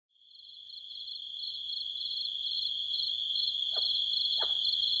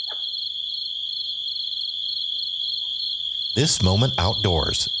This Moment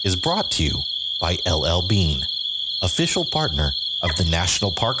Outdoors is brought to you by LL Bean, official partner of the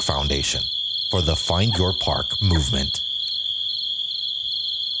National Park Foundation for the Find Your Park movement.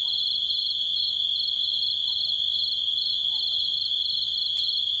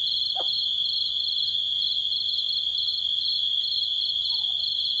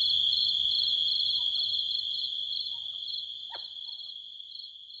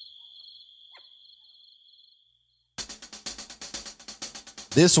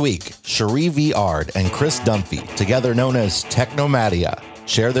 This week, Cherie Viard and Chris Dunphy, together known as Technomadia,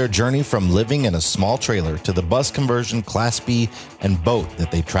 share their journey from living in a small trailer to the bus conversion, Class B, and boat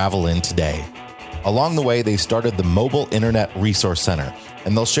that they travel in today. Along the way, they started the Mobile Internet Resource Center,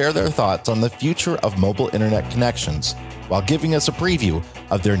 and they'll share their thoughts on the future of mobile internet connections while giving us a preview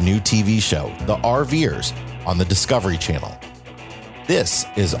of their new TV show, The RVers, on the Discovery Channel. This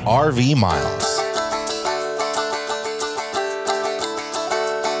is RV Miles.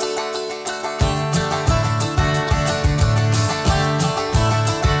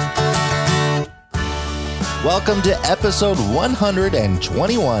 Welcome to episode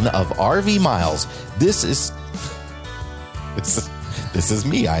 121 of RV Miles. This is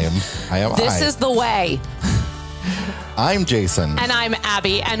me. I am. This is the way. I'm Jason. And I'm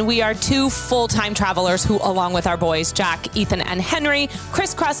Abby. And we are two full-time travelers who, along with our boys, Jack, Ethan, and Henry,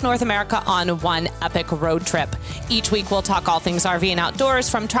 crisscross North America on one epic road trip. Each week, we'll talk all things RV and outdoors,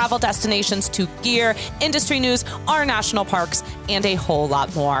 from travel destinations to gear, industry news, our national parks, and a whole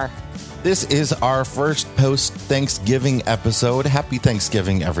lot more. This is our first post-Thanksgiving episode. Happy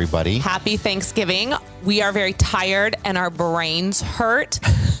Thanksgiving, everybody. Happy Thanksgiving. We are very tired and our brains hurt.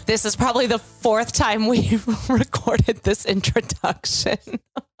 This is probably the fourth time we've recorded this introduction.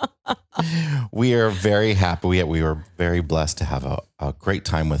 We are very happy. We were very blessed to have a great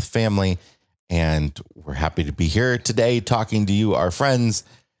time with family, and we're happy to be here today talking to you, our friends,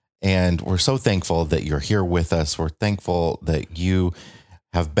 and we're so thankful that you're here with us. We're thankful that you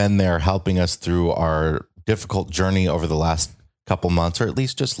have been there helping us through our difficult journey over the last couple months, or at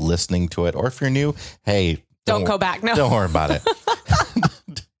least just listening to it. Or if you're new, hey, don't go back. No, don't worry about it.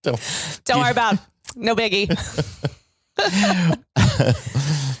 don't worry about it. No biggie.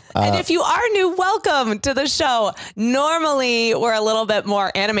 And if you are new, welcome to the show. Normally, we're a little bit more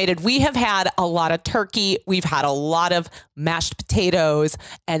animated. We have had a lot of turkey. We've had a lot of mashed potatoes.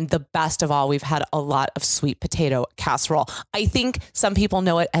 And the best of all, we've had a lot of sweet potato casserole. I think some people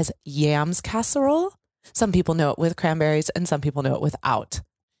know it as yams casserole. Some people know it with cranberries, and some people know it without.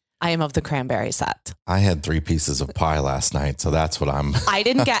 I am of the cranberry set. I had 3 pieces of pie last night, so that's what I'm. I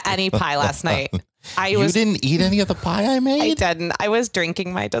didn't get any pie last night. You didn't eat any of the pie I made? I didn't. I was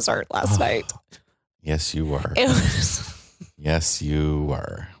drinking my dessert last night. Yes, you were. It was. Yes, you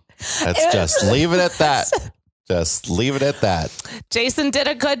were. Let's just leave it at that. Just leave it at that. Jason did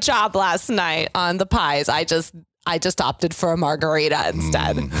a good job last night on the pies. I just opted for a margarita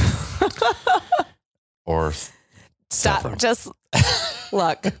instead. Or stop. Just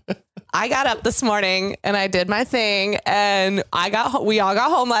look. I got up this morning and I did my thing, and we all got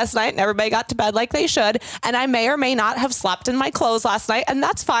home last night, and everybody got to bed like they should. And I may or may not have slept in my clothes last night, and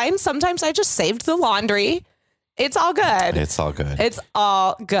that's fine. Sometimes I just saved the laundry. It's all good. It's all good. It's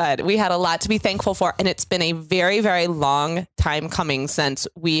all good. We had a lot to be thankful for, and it's been a very, very long time coming since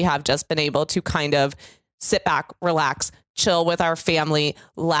we have just been able to kind of sit back, relax, chill with our family,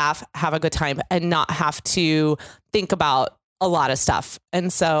 laugh, have a good time, and not have to think about a lot of stuff.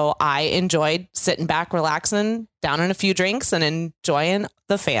 And so I enjoyed sitting back, relaxing, downing a few drinks, and enjoying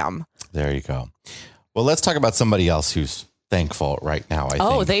the fam. There you go. Well, let's talk about somebody else who's thankful right now, I think.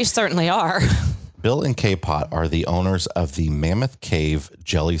 Oh, they certainly are. Bill and Kay Pott are the owners of the Mammoth Cave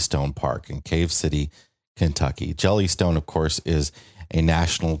Jellystone Park in Cave City, Kentucky. Jellystone, of course, is a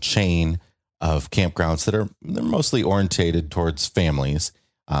national chain of campgrounds they're mostly orientated towards families,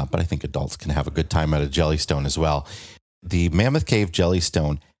 but I think adults can have a good time at a Jellystone as well. The Mammoth Cave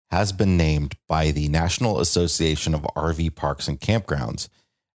Jellystone has been named by the National Association of RV Parks and Campgrounds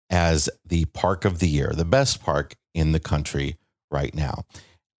as the Park of the Year, the best park in the country right now.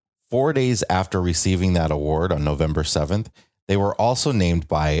 4 days after receiving that award on November 7th, they were also named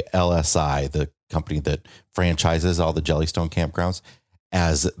by LSI, the company that franchises all the Jellystone campgrounds,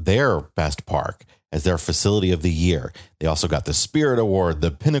 as their best park, as their facility of the year. They also got the Spirit Award,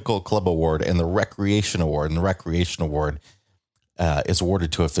 the Pinnacle Club Award, and the Recreation Award. And the Recreation Award is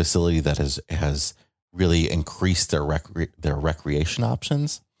awarded to a facility that has really increased their recreation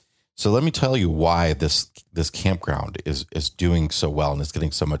options. So let me tell you why this campground is doing so well and is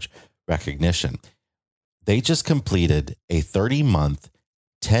getting so much recognition. They just completed a 30-month,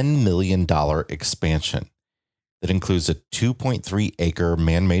 $10 million expansion that includes a 2.3 acre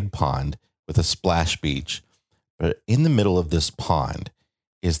man-made pond with a splash beach. But in the middle of this pond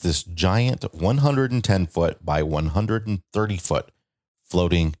is this giant 110 foot by 130 foot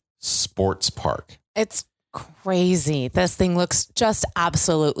floating sports park. It's crazy. This thing looks just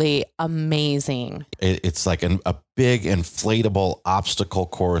absolutely amazing. It's like a big inflatable obstacle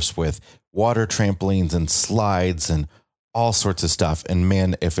course with water trampolines and slides and all sorts of stuff. And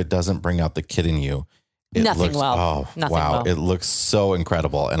man, if it doesn't bring out the kid in you, Nothing will. Oh, Nothing wow. will. It looks so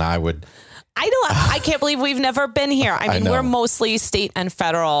incredible. And I can't believe we've never been here. I mean, we're mostly state and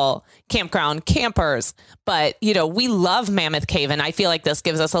federal campground campers, but we love Mammoth Cave. And I feel like this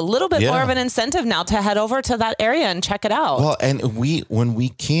gives us a little bit more of an incentive now to head over to that area and check it out. Well, and when we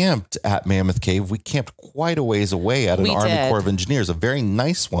camped at Mammoth Cave, we camped quite a ways away at an Army Corps of Engineers, a very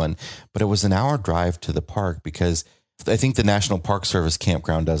nice one, but it was an hour drive to the park because I think the National Park Service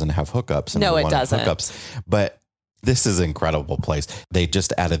campground doesn't have hookups. No, it doesn't. But this is an incredible place. They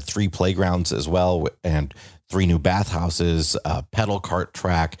just added 3 playgrounds as well and 3 new bathhouses, a pedal cart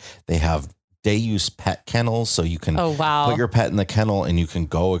track. They have day use pet kennels. So you can put your pet in the kennel and you can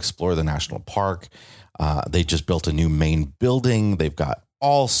go explore the national park. They just built a new main building. They've got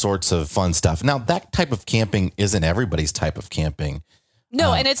all sorts of fun stuff. Now, that type of camping isn't everybody's type of camping.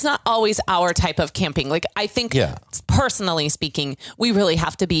 No, and it's not always our type of camping. Like, I think personally speaking, we really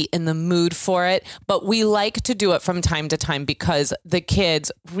have to be in the mood for it, but we like to do it from time to time because the kids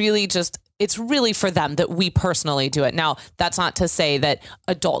really it's really for them that we personally do it. Now, that's not to say that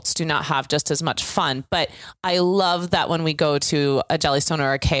adults do not have just as much fun, but I love that when we go to a Jellystone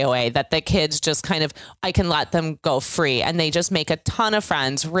or a KOA, that the kids just I can let them go free and they just make a ton of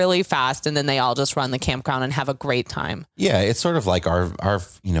friends really fast. And then they all just run the campground and have a great time. Yeah. It's sort of like our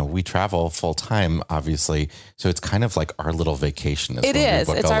we travel full time, obviously. So it's kind of like our little vacation. It is.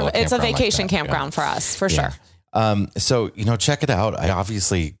 It's a vacation campground for us, for sure. So, check it out.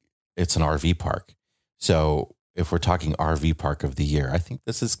 It's an RV park. So if we're talking RV park of the year, I think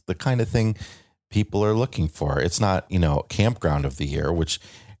this is the kind of thing people are looking for. It's not, campground of the year, which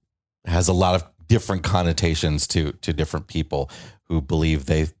has a lot of different connotations to different people who believe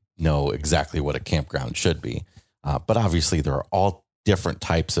they know exactly what a campground should be. But obviously there are all different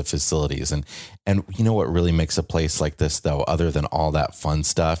types of facilities. And what really makes a place like this, though, other than all that fun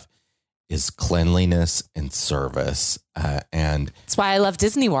stuff, is cleanliness and service. And that's why I love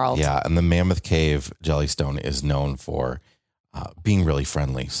Disney World. Yeah. And the Mammoth Cave Jellystone is known for being really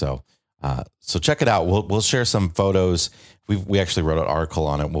friendly. So check it out. We'll share some photos. We actually wrote an article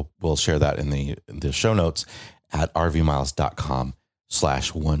on it. We'll share that in the show notes at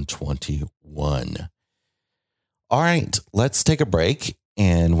rvmiles.com/121. All right, let's take a break.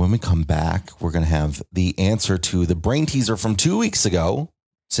 And when we come back, we're going to have the answer to the brain teaser from 2 weeks ago,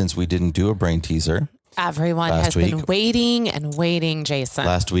 since we didn't do a brain teaser. Everyone has been waiting and waiting, Jason.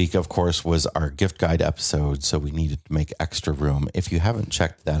 Last week, of course, was our gift guide episode, so we needed to make extra room. If you haven't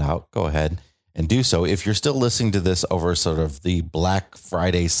checked that out, go ahead and do so. If you're still listening to this over sort of the Black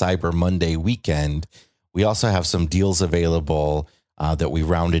Friday, Cyber Monday weekend, we also have some deals available that we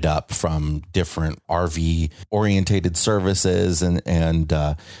rounded up from different RV-orientated services and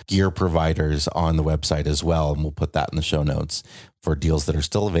gear providers on the website as well. And we'll put that in the show notes for deals that are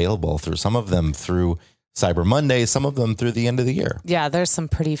still available, through some of them through Cyber Monday, some of them through the end of the year. Yeah, there's some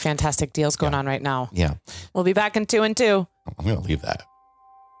pretty fantastic deals going on right now. Yeah. We'll be back in 2 and 2. I'm going to leave that.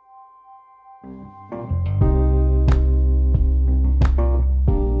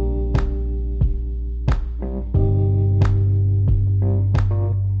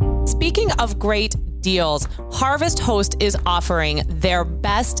 Speaking of great deals, Harvest Host is offering their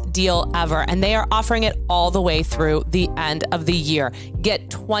best deal ever, and they are offering it all the way through the end of the year. Get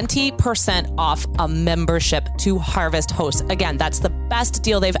 20% off a membership to Harvest Host. Again, that's the best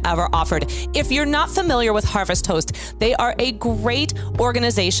deal they've ever offered. If you're not familiar with Harvest Host, they are a great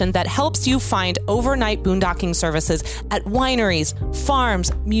organization that helps you find overnight boondocking services at wineries,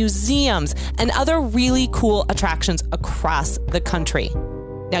 farms, museums, and other really cool attractions across the country.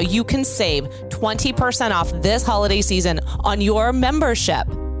 Now, you can save 20% off this holiday season on your membership.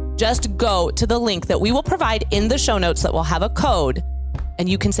 Just go to the link that we will provide in the show notes that will have a code, and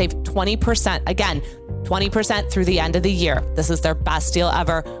you can save 20%. Again, 20% through the end of the year. This is their best deal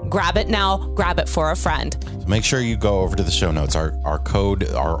ever. Grab it now. Grab it for a friend. So make sure you go over to the show notes. Our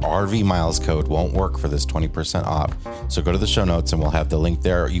code, our RV Miles code won't work for this 20% off. So go to the show notes and we'll have the link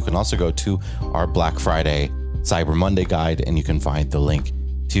there. You can also go to our Black Friday Cyber Monday guide and you can find the link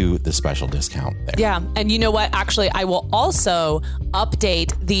to the special discount there. Yeah. And you know what? Actually, I will also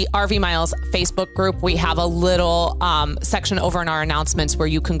update the RV Miles Facebook group. We have a little section over in our announcements where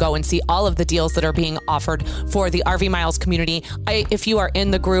you can go and see all of the deals that are being offered for the RV Miles community. If you are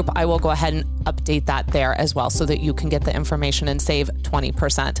in the group, I will go ahead and update that there as well so that you can get the information and save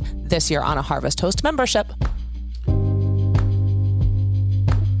 20% this year on a Harvest Host membership.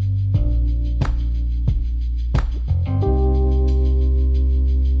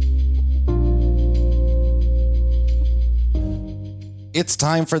 It's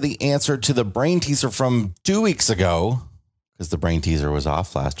time for the answer to the brain teaser from 2 weeks ago, because the brain teaser was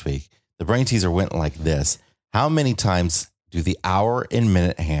off last week. The brain teaser went like this. How many times do the hour and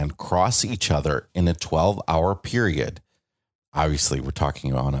minute hand cross each other in a 12-hour period? Obviously, we're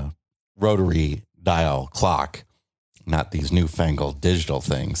talking on a rotary dial clock, not these newfangled digital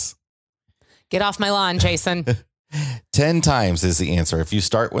things. Get off my lawn, Jason. 10 times is the answer if you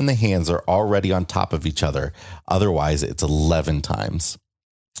start when the hands are already on top of each other. Otherwise, it's 11 times.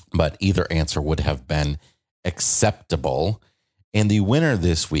 But either answer would have been acceptable. And the winner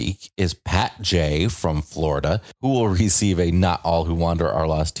this week is Pat J from Florida, who will receive a Not All Who Wander Are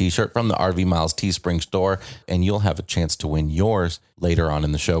Lost t-shirt from the RV Miles Teespring store. And you'll have a chance to win yours later on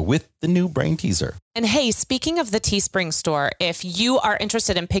in the show with the new brain teaser. And hey, speaking of the Teespring store, if you are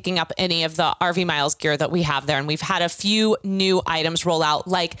interested in picking up any of the RV Miles gear that we have there, and we've had a few new items roll out,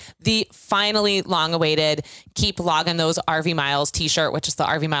 like the finally long-awaited Keep Logging Those RV Miles t-shirt, which is the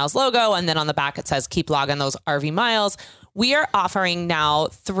RV Miles logo. And then on the back, it says Keep Logging Those RV Miles. We are offering now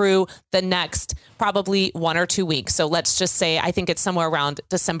through the next probably 1 or 2 weeks. So let's just say, I think it's somewhere around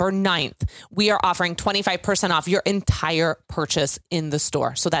December 9th. We are offering 25% off your entire purchase in the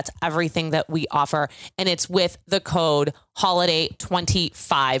store. So that's everything that we offer. And it's with the code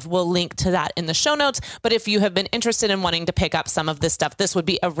HOLIDAY25. We'll link to that in the show notes. But if you have been interested in wanting to pick up some of this stuff, this would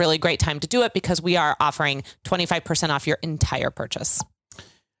be a really great time to do it because we are offering 25% off your entire purchase.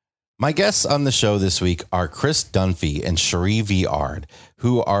 My guests on the show this week are Chris Dunphy and Cherie Viard,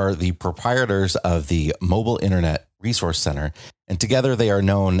 who are the proprietors of the Mobile Internet Resource Center. And together they are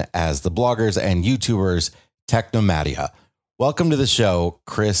known as the bloggers and YouTubers Technomadia. Welcome to the show,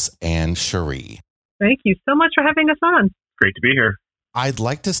 Chris and Cherie. Thank you so much for having us on. Great to be here. I'd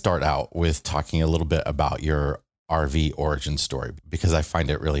like to start out with talking a little bit about your RV origin story because I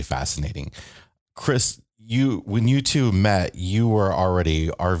find it really fascinating. Chris, when you two met, you were already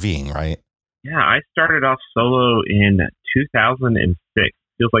RVing, right? Yeah, I started off solo in 2006.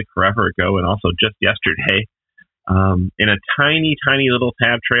 Feels like forever ago, and also just yesterday, in a tiny, tiny little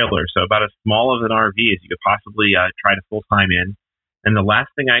tab trailer. So about as small of an RV as you could possibly try to full time in. And the last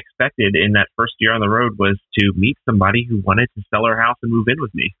thing I expected in that first year on the road was to meet somebody who wanted to sell her house and move in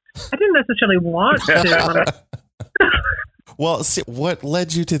with me. I didn't necessarily want to. Well, see, what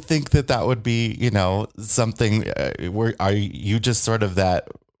led you to think that would be, something where are you just sort of that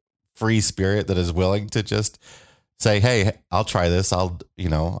free spirit that is willing to just say, hey, I'll try this. I'll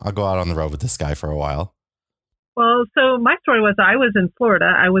go out on the road with this guy for a while. Well, so my story was I was in Florida.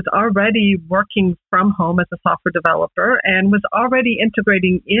 I was already working from home as a software developer and was already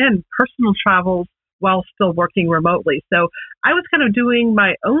integrating in personal travels while still working remotely. So I was kind of doing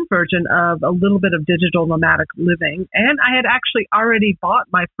my own version of a little bit of digital nomadic living. And I had actually already bought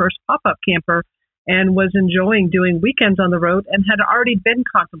my first pop-up camper and was enjoying doing weekends on the road and had already been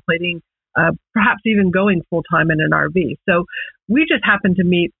contemplating perhaps even going full-time in an RV. So we just happened to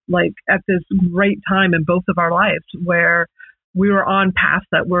meet at this great time in both of our lives where we were on paths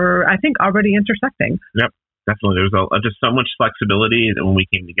that were, I think, already intersecting. Yep, definitely. There was just so much flexibility when we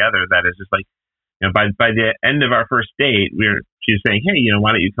came together that is just like, by the end of our first date, she was saying, hey,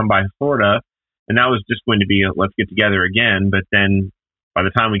 why don't you come by Florida? And that was just going to be, let's get together again. But then by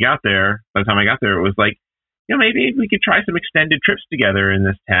the time I got there, it was like, maybe we could try some extended trips together in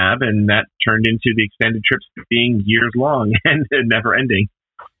this tab. And that turned into the extended trips being years long and never ending.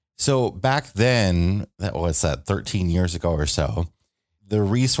 So back then, that was 13 years ago or so, the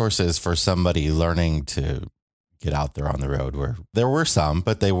resources for somebody learning to get out there on the road there were some,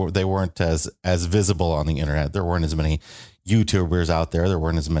 but they weren't as visible on the internet. There weren't as many YouTubers out there. There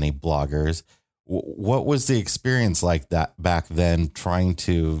weren't as many bloggers. What was the experience like that back then trying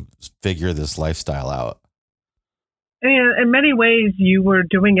to figure this lifestyle out? In many ways, you were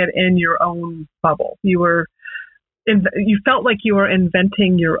doing it in your own bubble. You felt like you were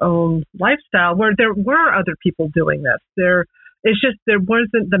inventing your own lifestyle where there were other people doing this. It's just there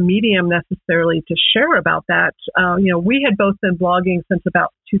wasn't the medium necessarily to share about that. We had both been blogging since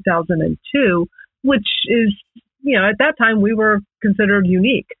about 2002, which is, at that time we were considered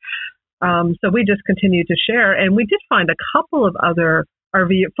unique. So we just continued to share. And we did find a couple of other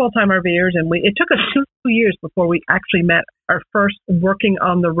full-time RVers, and it took us 2 years before we actually met our first working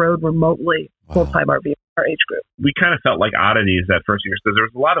on the road remotely full-time RV, our age group. We kind of felt like oddities that first year because there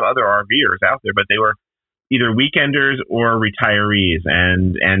was a lot of other RVers out there, but they were either weekenders or retirees,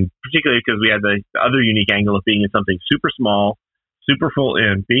 and particularly because we had the other unique angle of being in something super small, super full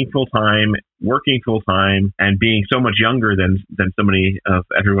in, being full-time, working full-time, and being so much younger than so many of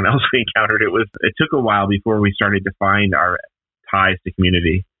everyone else we encountered. It took a while before we started to find our ties to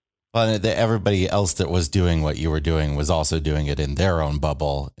community. Well, everybody else that was doing what you were doing was also doing it in their own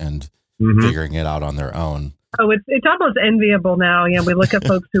bubble and figuring it out on their own. Oh, it's almost enviable now. You know, we look at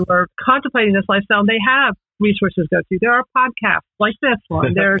folks who are contemplating this lifestyle, and they have resources to go to. There are podcasts like this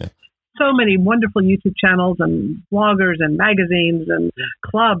one. There's so many wonderful YouTube channels and bloggers and magazines and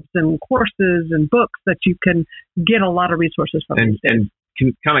clubs and courses and books that you can get a lot of resources from. And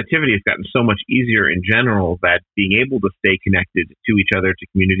connectivity has gotten so much easier in general that being able to stay connected to each other, to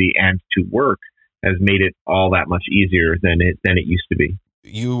community, and to work has made it all that much easier than it used to be.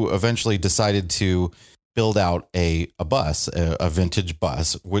 You eventually decided to build out a bus, a vintage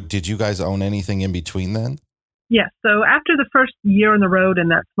bus. Did you guys own anything in between then? Yes. So after the first year on the road and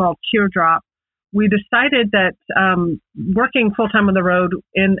that small teardrop, we decided that working full-time on the road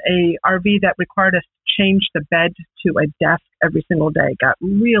in a RV that required us to change the bed to a desk every single day got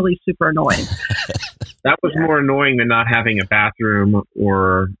really super annoying. That was more annoying than not having a bathroom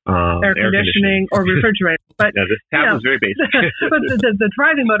or air conditioning or refrigerator. But this tab was very basic. But the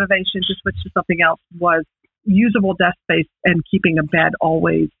driving motivation to switch to something else was usable desk space and keeping a bed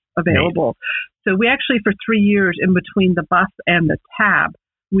always available. So we actually, for 3 years in between the bus and the tab,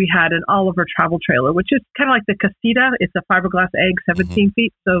 we had an Oliver travel trailer, which is kind of like the Casita. It's a fiberglass egg, 17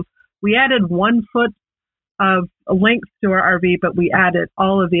 feet. So we added 1 foot of length to our RV, but we added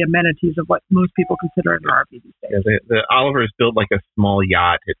all of the amenities of what most people consider an RV these days. Yeah, the Oliver is built like a small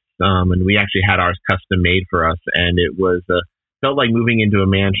yacht. And we actually had ours custom made for us, and it was felt like moving into a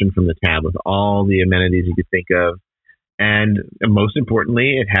mansion from the tab with all the amenities you could think of. And most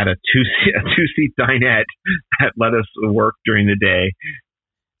importantly, it had a two-seat dinette that let us work during the day.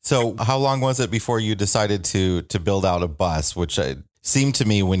 So how long was it before you decided to build out a bus, which seemed to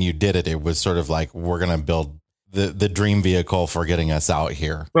me when you did it, it was sort of like, we're going to build the dream vehicle for getting us out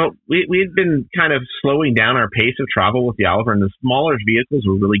here? Well, we had been kind of slowing down our pace of travel with the Oliver, and the smaller vehicles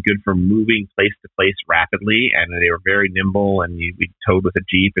were really good for moving place to place rapidly, and they were very nimble, and we towed with a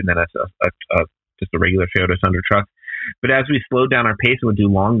Jeep and then just a regular Toyota Tundra truck. But as we slowed down our pace and would do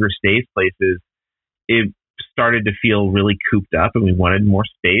longer stays places, it started to feel really cooped up, and we wanted more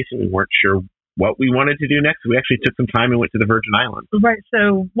space, and we weren't sure what we wanted to do next. We actually took some time and went to the Virgin Islands. Right.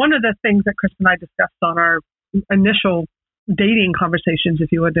 So one of the things that Chris and I discussed on our initial dating conversations,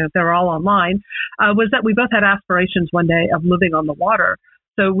 if you would, they're all online, was that we both had aspirations one day of living on the water.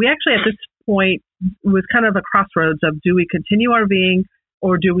 So we actually at this point was kind of a crossroads of, do we continue RVing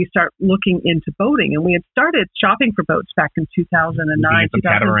or do we start looking into boating? And we had started shopping for boats back in 2009,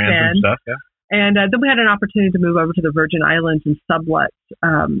 2010. And stuff, yeah. And then we had an opportunity to move over to the Virgin Islands and sublet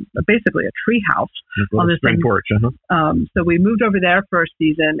basically a tree house on the spring porch. So we moved over there for a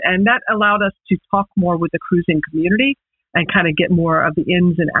season, and that allowed us to talk more with the cruising community and kind of get more of the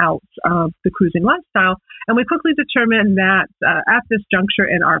ins and outs of the cruising lifestyle. And we quickly determined that at this juncture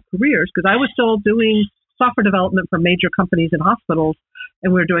in our careers, because I was still doing software development for major companies and hospitals,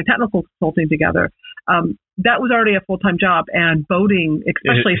 and we were doing technical consulting together. That was already a full-time job, and boating,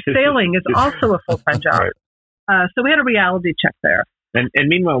 especially sailing, is also a full-time job. Right. So we had a reality check there. And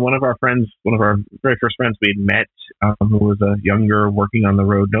meanwhile, one of our very first friends we had met, who was a younger working on the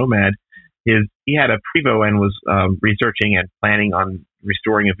road nomad, he had a Prevost and was researching and planning on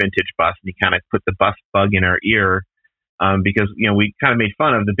restoring a vintage bus, and he kind of put the bus bug in our ear. Because, we kind of made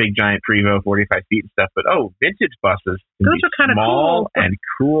fun of the big giant Prevost 45 feet and stuff, but vintage buses can Those be are kind of small and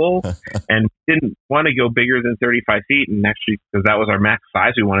cool, and didn't want to go bigger than 35 feet. And actually, because that was our max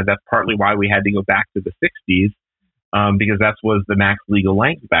size we wanted, that's partly why we had to go back to the 60s, because that was the max legal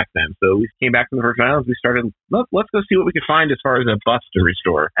length back then. So we came back from the Virgin Islands. We started, let's go see what we could find as far as a bus to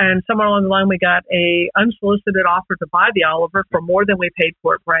restore. And somewhere along the line, we got a unsolicited offer to buy the Oliver for more than we paid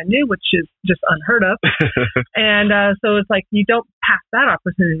for it brand new, which is just unheard of. And so it's like, you don't pass that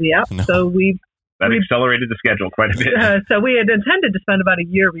opportunity up. No. So that accelerated the schedule quite a bit. So we had intended to spend about a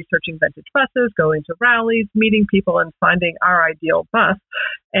year researching vintage buses, going to rallies, meeting people, and finding our ideal bus.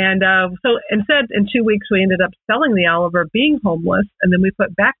 And so instead, in 2 weeks, we ended up selling the Oliver, being homeless, and then we put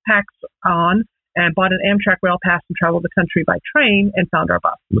backpacks on and bought an Amtrak rail pass and traveled the country by train and found our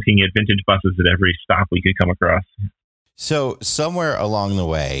bus. Looking at vintage buses at every stop we could come across. So somewhere along the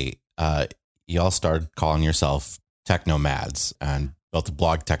way, y'all started calling yourself technomads and built a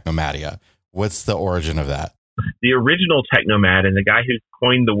blog, Technomadia. What's the origin of that? The original Technomad, and the guy who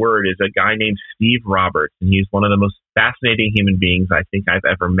coined the word, is a guy named Steve Roberts, and he's one of the most fascinating human beings I think I've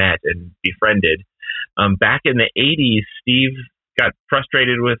ever met and befriended. Back in the 80s, Steve got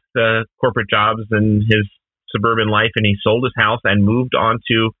frustrated with corporate jobs and his suburban life, and he sold his house and moved on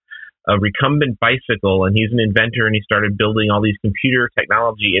to a recumbent bicycle. And he's an inventor, and he started building all these computer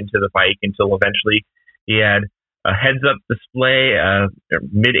technology into the bike until eventually he had a heads-up display, a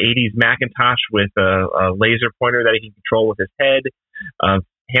mid-'80s Macintosh with a laser pointer that he can control with his head,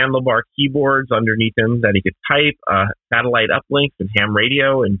 handlebar keyboards underneath him that he could type, satellite uplinks and ham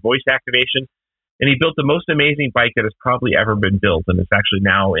radio and voice activation. And he built the most amazing bike that has probably ever been built, and it's actually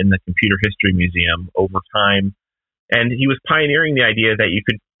now in the Computer History Museum over time. And he was pioneering the idea that you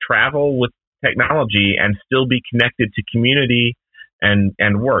could travel with technology and still be connected to community and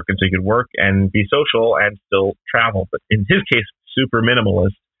work. And so you could work and be social and still travel. But in his case, super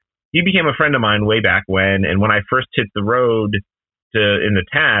minimalist. He became a friend of mine way back when. And when I first hit the road in the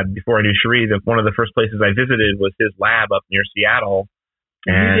TAB, before I knew Cherie, one of the first places I visited was his lab up near Seattle.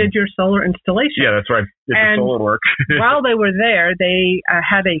 And you did your solar installation. Yeah, that's right. Did the solar work. While they were there, they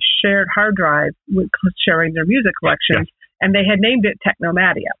had a shared hard drive with sharing their music collections, and they had named it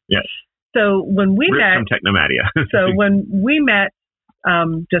Technomadia. Yes. So when we met, from Technomadia. So when we met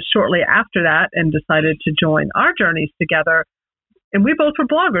just shortly after that and decided to join our journeys together, and we both were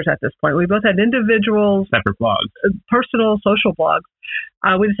bloggers at this point. We both had individual, separate blogs, personal, social blogs.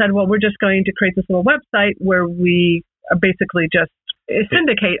 We decided, well, we're just going to create this little website where we basically just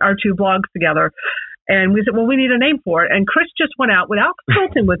syndicate our two blogs together. And we said, well, we need a name for it. And Chris just went out without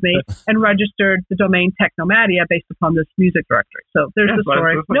consulting with me and registered the domain Technomadia based upon this music directory. So there's the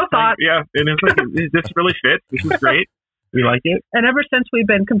story. No thought. Yeah, and it's like, this really fits. This is great. We like it. And ever since we've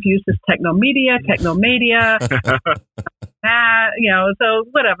been confused as Technomedia, Technomadia, so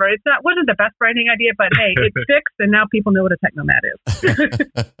whatever. Wasn't the best branding idea, but hey, it sticks, and now people know what a Technomad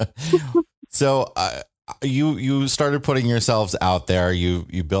is. So you started putting yourselves out there.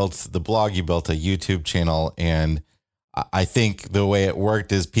 You built the blog, you built a YouTube channel, and I think the way it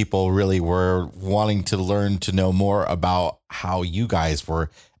worked is people really were wanting to learn to know more about how you guys were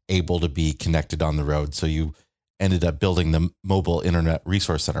able to be connected on the road. So you ended up building the Mobile Internet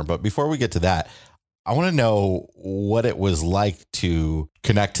Resource Center. But before we get to that, I want to know what it was like to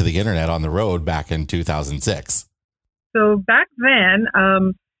connect to the internet on the road back in 2006. So back then,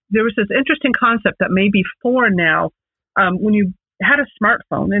 there was this interesting concept that may be foreign now. When you had a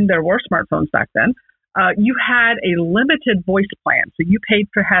smartphone, and there were smartphones back then, you had a limited voice plan. So you paid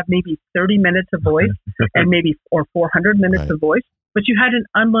for have maybe 30 minutes of voice and maybe or 400 minutes of voice, but you had an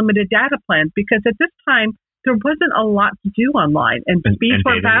unlimited data plan because at this time, there wasn't a lot to do online, and speeds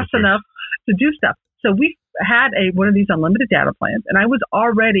weren't fast enough to do stuff. So we had one of these unlimited data plans, and I was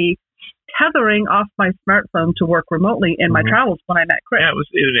already tethering off my smartphone to work remotely in my travels when I met Chris.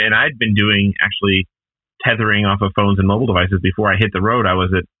 Yeah, and I'd been doing actually tethering off of phones and mobile devices before I hit the road. I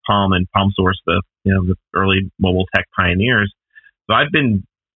was at Palm and PalmSource, the early mobile tech pioneers. So I've been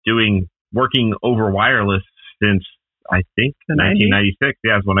working over wireless since I think 1996.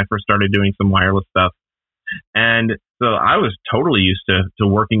 Yeah, is when I first started doing some wireless stuff. And so I was totally used to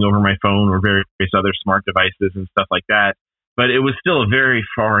working over my phone or various other smart devices and stuff like that. But it was still a very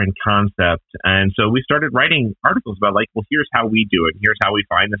foreign concept. And so we started writing articles about here's how we do it. Here's how we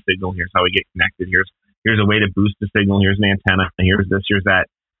find the signal. Here's how we get connected. Here's a way to boost the signal. Here's an antenna. Here's this, here's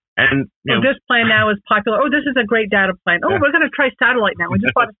that. And this plan now is popular. Oh, this is a great data plan. Oh, we're going to try satellite now. We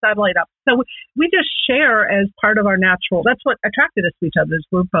just bought a satellite up. So we just share as part of our natural. That's what attracted us to each other. Is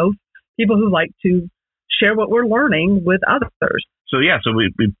we're both people who like to share what we're learning with others. So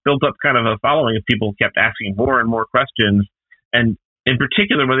we built up kind of a following of people kept asking more and more questions. And in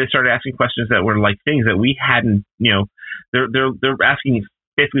particular, when they started asking questions that were like things that we hadn't, they're asking,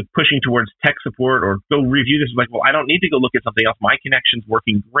 basically pushing towards tech support or go review this. Like, well, I don't need to go look at something else. My connection's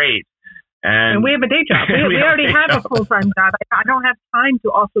working great. And we have a day job. We already have a full-time job. I don't have time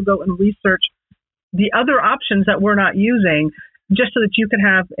to also go and research the other options that we're not using just so that you can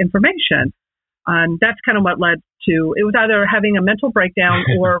have information. And that's kind of what led to, it was either having a mental breakdown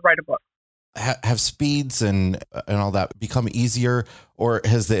or write a book. Have speeds and all that become easier, or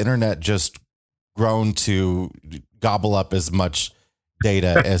has the internet just grown to gobble up as much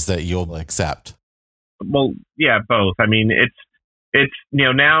data as that you'll accept? Well, yeah, both. I mean, it's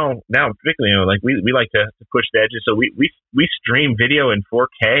now particularly we like to push the edges. So we stream video in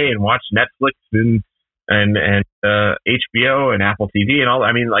 4K and watch Netflix and HBO and Apple TV and all.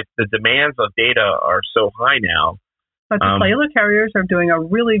 I mean, the demands of data are so high now. But the cellular carriers are doing a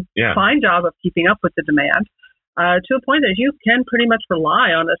really fine job of keeping up with the demand. to a point that you can pretty much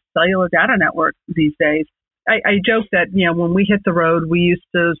rely on a cellular data network these days. I joke that, when we hit the road, we used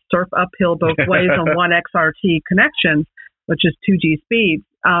to surf uphill both ways on one XRT connections, which is 2G speeds.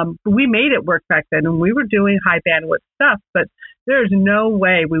 But we made it work back then, and we were doing high bandwidth stuff, but there's no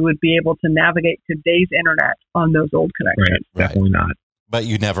way we would be able to navigate today's internet on those old connections. Right. Definitely not. But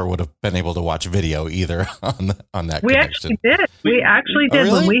you never would have been able to watch video either on that we connection. We actually did.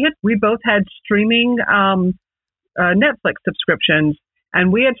 Oh, really? When we both had streaming Netflix subscriptions,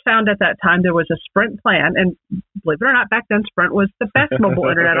 and we had found at that time there was a Sprint plan, and believe it or not, back then Sprint was the best mobile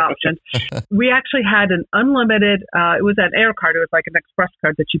internet option. We actually had an unlimited, it was an air card, it was like an express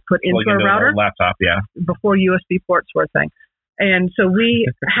card that you put into a router. Laptop, yeah. Before USB ports were a thing. And so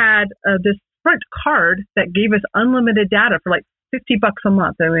we had this Sprint card that gave us unlimited data for like $50 a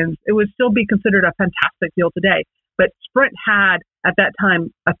month. I mean, it would still be considered a fantastic deal today. But Sprint had, at that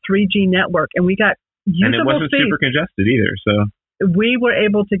time, a 3G network, and we got usable And it wasn't speed. super congested either, so... We were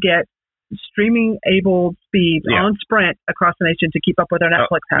able to get streaming-able speeds on Sprint across the nation to keep up with our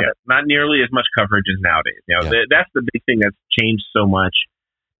Netflix habits. Not nearly as much coverage as nowadays. That's the big thing that's changed so much,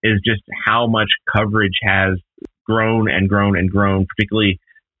 is just how much coverage has grown and grown and grown, particularly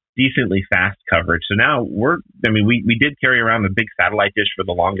decently fast coverage. So now we did carry around the big satellite dish for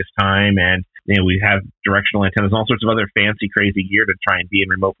the longest time, and we have directional antennas, all sorts of other fancy, crazy gear to try and be in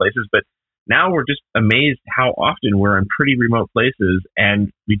remote places, but now we're just amazed how often we're in pretty remote places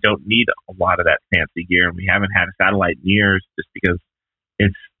and we don't need a lot of that fancy gear. And we haven't had a satellite in years just because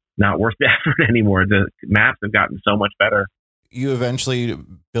it's not worth the effort anymore. The maps have gotten so much better. You eventually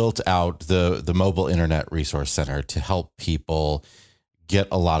built out the Mobile Internet Resource Center to help people get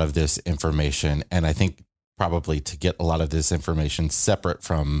a lot of this information. And I think probably to get a lot of this information separate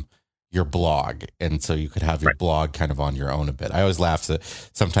from your blog, and so you could have your blog kind of on your own a bit. I always laugh that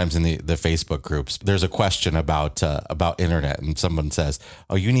sometimes in the Facebook groups, there's a question about internet, and someone says,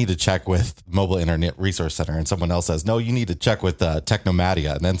 "Oh, you need to check with Mobile Internet Resource Center," and someone else says, "No, you need to check with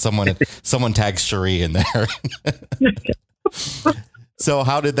Technomadia," and then someone tags Cherie in there. So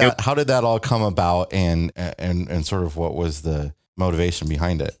how did that all come about, and sort of what was the motivation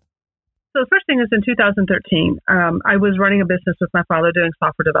behind it? So the first thing is in 2013, I was running a business with my father doing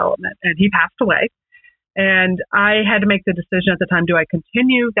software development, and he passed away. And I had to make the decision at the time, do I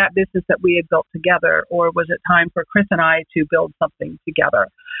continue that business that we had built together, or was it time for Chris and I to build something together?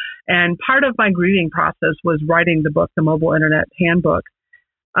 And part of my grieving process was writing the book, The Mobile Internet Handbook.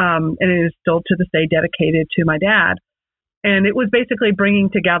 And it is still to this day dedicated to my dad. And it was basically bringing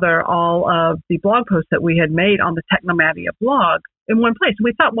together all of the blog posts that we had made on the Technomadia blog in one place. And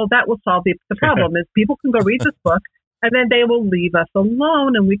we thought, well, that will solve the problem is people can go read this book and then they will leave us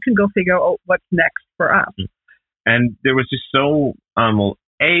alone and we can go figure out what's next for us. And there was just so,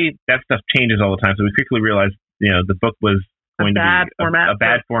 that stuff changes all the time. So we quickly realized, the book was going to be a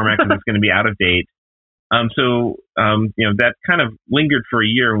bad format because it's going to be out of date. That kind of lingered for a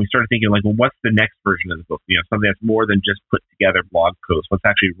year, and we started thinking, well, what's the next version of the book? Something that's more than just put together blog posts. Let's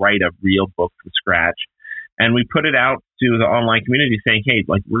actually write a real book from scratch. And we put it out to the online community saying, hey,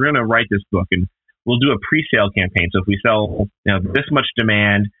 we're going to write this book, and we'll do a pre-sale campaign. So if we sell this much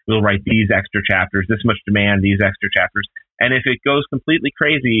demand, we'll write these extra chapters, this much demand, these extra chapters. And if it goes completely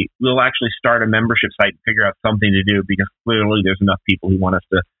crazy, we'll actually start a membership site and figure out something to do, because clearly there's enough people who want us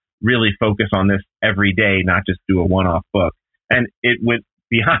to really focus on this every day, not just do a one-off book. And it went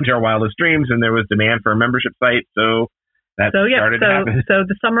beyond our wildest dreams, and there was demand for a membership site. So that started to happen. So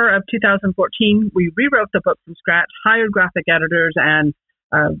the summer of 2014, we rewrote the book from scratch, hired graphic editors and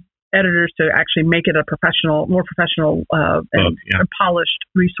editors to actually make it a more professional and polished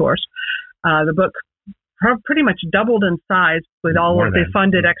resource. The book pretty much doubled in size with all of the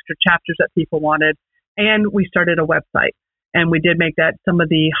funded extra chapters that people wanted. And we started a website. And we did make that some of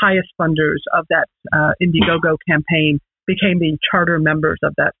the highest funders of that Indiegogo campaign became the charter members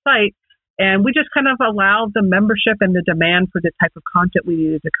of that site. And we just kind of allowed the membership and the demand for the type of content we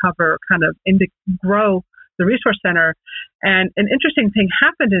needed to cover kind of grow the resource center. And an interesting thing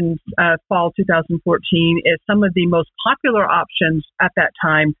happened in fall 2014 is some of the most popular options at that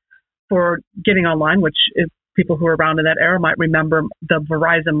time for getting online, which if people who were around in that era might remember, the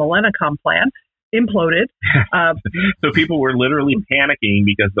Verizon Millennicom plan imploded. So people were literally panicking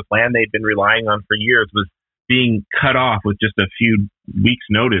because the plan they'd been relying on for years was being cut off with just a few weeks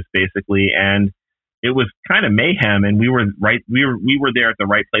notice, basically. And it was kind of mayhem. And we were there at the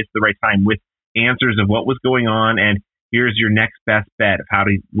right place at the right time with answers of what was going on. And here's your next best bet of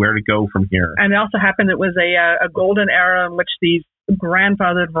where to go from here. And it also happened, it was a golden era in which these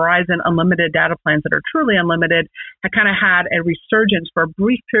grandfathered Verizon unlimited data plans that are truly unlimited had kind of had a resurgence for a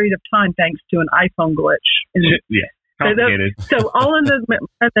brief period of time thanks to an iPhone glitch. Yeah, complicated. So all in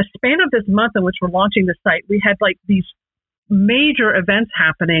the span of this month in which we're launching the site, we had like these major events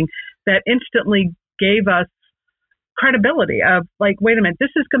happening that instantly gave us credibility of like, wait a minute,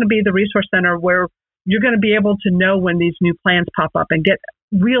 this is going to be the resource center where you're going to be able to know when these new plans pop up and get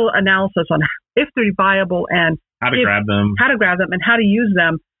real analysis on if they're viable and how to grab them and how to use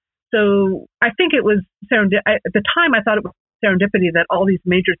them. So I think it was at the time I thought it was serendipity that all these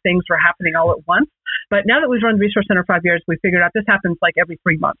major things were happening all at once. But now that we've run the Resource Center 5 years, we figured out this happens like every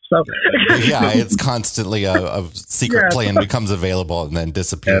 3 months. So yeah, it's constantly a secret plan becomes available and then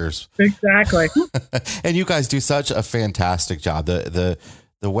disappears. Yeah, exactly. And you guys do such a fantastic job. The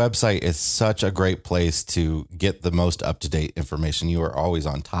website is such a great place to get the most up-to-date information. You are always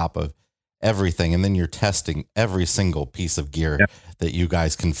on top of everything. And then you're testing every single piece of gear that you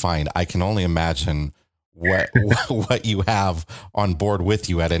guys can find. I can only imagine what you have on board with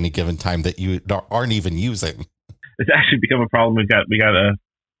you at any given time that you aren't even using. It's actually become a problem. We got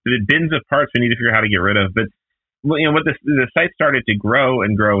bins of parts we need to figure out how to get rid of. But what the site started to grow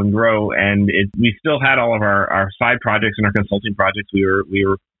and grow and grow, and we still had all of our side projects and our consulting projects. We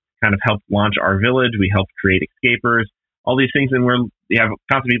were kind of helped launch Our Village. We helped create Escapers, all these things, and we have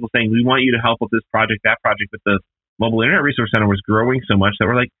constant people saying we want you to help with this project, that project. But the Mobile Internet Resource Center was growing so much that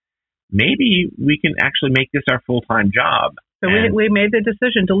we're like, maybe we can actually make this our full-time job. So we made the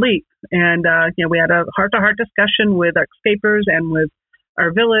decision to leap, and we had a heart-to-heart discussion with our Escapers and with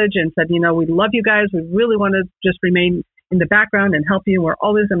Our Village, and said, we love you guys. We really want to just remain in the background and help you. We're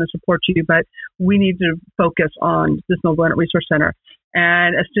always going to support you, but we need to focus on this Mobile Internet Resource Center.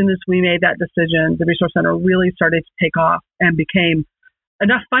 And as soon as we made that decision, the Resource Center really started to take off and became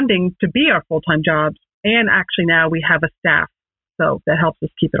enough funding to be our full-time jobs. And actually now we have a staff. So that helps us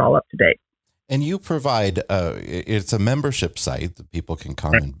keep it all up to date. And you provide, it's a membership site that people can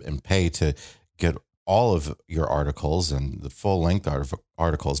come and pay to get all of your articles and the full length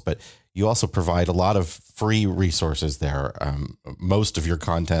articles, but you also provide a lot of free resources there. Most of your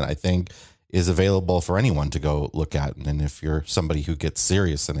content, I think, is available for anyone to go look at. And if you're somebody who gets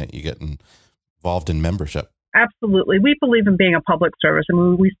serious in it, you get involved in membership. Absolutely. We believe in being a public service. I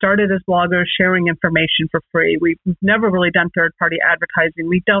mean, we started as bloggers sharing information for free. We've never really done third-party advertising.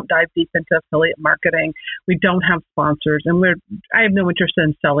 We don't dive deep into affiliate marketing. We don't have sponsors. And I have no interest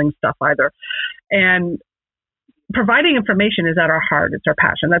in selling stuff either. And providing information is at our heart. It's our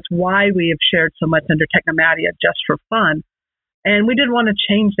passion. That's why we have shared so much under Technomadia just for fun. And we didn't want to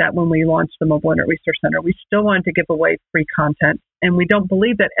change that when we launched the Mobile Internet Resource Center. We still wanted to give away free content. And we don't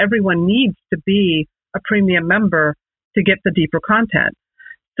believe that everyone needs to be a premium member to get the deeper content.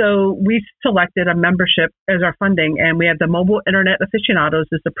 So we selected a membership as our funding, and we have the Mobile Internet Aficionados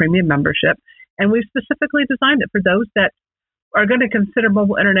as the premium membership. And we've specifically designed it for those that are going to consider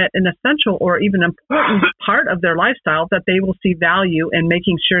mobile internet an essential or even important part of their lifestyle, that they will see value in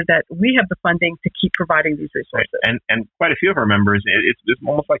making sure that we have the funding to keep providing these resources. Right. And quite a few of our members, it's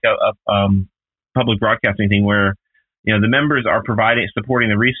almost like a public broadcasting thing where the members are supporting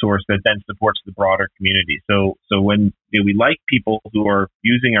the resource that then supports the broader community. So when we like people who are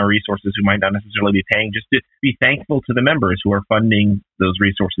using our resources who might not necessarily be paying, just to be thankful to the members who are funding those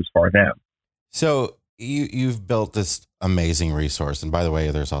resources for them. So you've built this amazing resource. And by the way,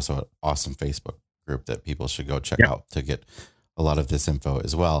 there's also an awesome Facebook group that people should go check out to get a lot of this info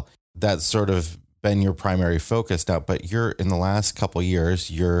as well. That's sort of been your primary focus now, but in the last couple of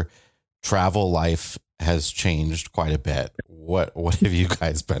years, your travel life has changed quite a bit. What have you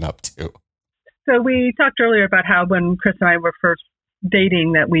guys been up to? So we talked earlier about how when Chris and I were first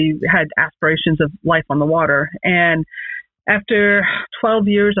dating that we had aspirations of life on the water. And after 12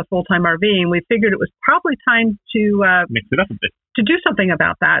 years of full-time RVing, we figured it was probably time to mix it up a bit, to do something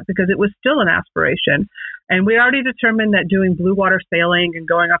about that, because it was still an aspiration. And we already determined that doing blue water sailing and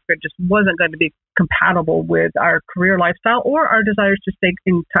going off grid just wasn't going to be compatible with our career lifestyle or our desires to stay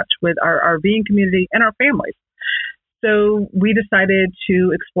in touch with our RVing community and our families. So we decided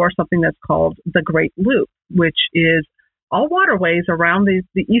to explore something that's called the Great Loop, which is all waterways around the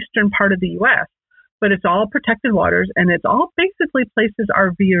eastern part of the U.S., but it's all protected waters, and it's all basically places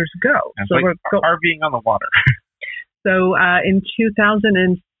RVers go. So like we're RVing on the water. So in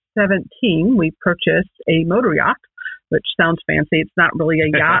 2017, we purchased a motor yacht, which sounds fancy. It's not really a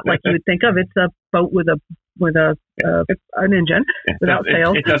yacht like you would think of. It's a boat with an engine without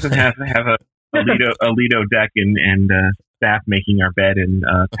sails. It doesn't have a Lido deck and staff making our bed and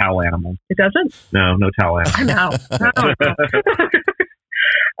towel animals. It doesn't? No towel animals. I know.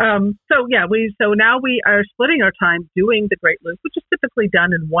 So now we are splitting our time doing the Great Loop, which is typically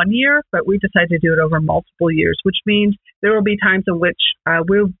done in 1 year, but we decided to do it over multiple years, which means there will be times in which our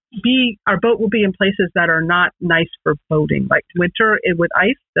boat will be in places that are not nice for boating, like winter with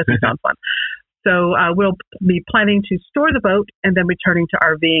ice. Doesn't sound fun. So we'll be planning to store the boat and then returning to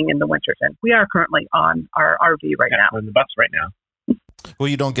RVing in the winters. And we are currently on our RV right now. We're in the bus right now. Well,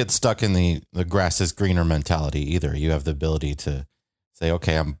 you don't get stuck in the grass is greener mentality either. You have the ability to say,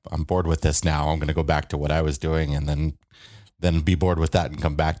 okay, I'm bored with this now. I'm going to go back to what I was doing, and then be bored with that and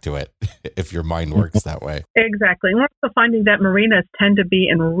come back to it if your mind works that way. Exactly. And we're also finding that marinas tend to be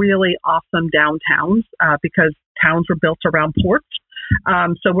in really awesome downtowns because towns were built around ports.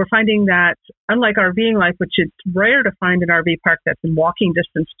 So we're finding that unlike RVing life, which it's rare to find an RV park that's in walking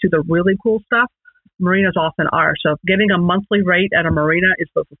distance to the really cool stuff, marinas often are. So getting a monthly rate at a marina is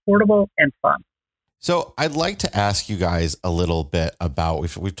both affordable and fun. So I'd like to ask you guys a little bit about,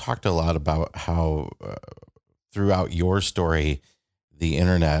 we've talked a lot about how throughout your story, the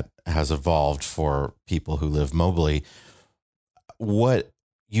internet has evolved for people who live mobily. What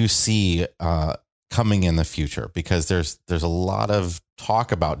you see coming in the future, because there's a lot of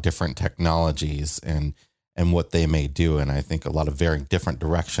talk about different technologies and what they may do. And I think a lot of very different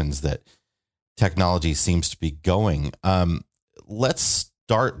directions that technology seems to be going. Let's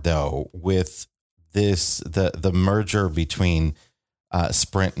start though with the merger between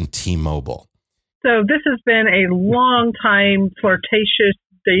Sprint and T-Mobile. So this has been a long time flirtatious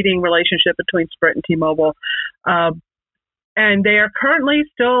dating relationship between Sprint and T-Mobile. And they are currently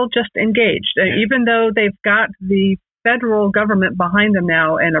still just engaged, even though they've got the federal government behind them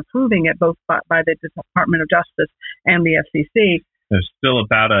now and approving it both by the Department of Justice and the FCC. There's still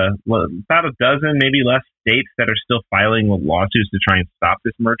about a dozen, maybe less, states that are still filing lawsuits to try and stop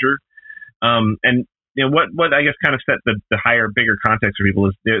this merger. And you know what I guess kind of set the higher, bigger context for people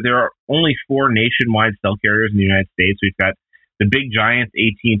is there are only 4 nationwide cell carriers in the United States. We've got the big giants,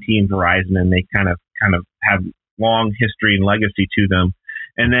 AT&T and Verizon, and they kind of have long history and legacy to them.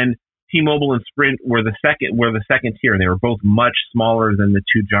 And then T-Mobile and Sprint were the second tier, and they were both much smaller than the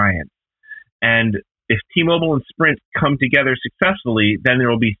 2 giants. And if T-Mobile and Sprint come together successfully, then there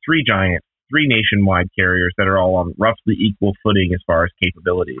will be 3 giants, 3 nationwide carriers that are all on roughly equal footing as far as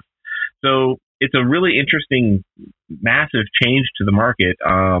capabilities. So it's a really interesting, massive change to the market.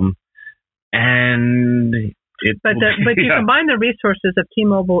 But you combine the resources of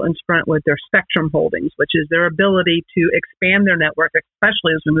T-Mobile and Sprint with their spectrum holdings, which is their ability to expand their network,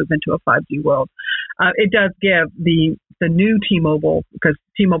 especially as we move into a 5G world. It does give the new T-Mobile, because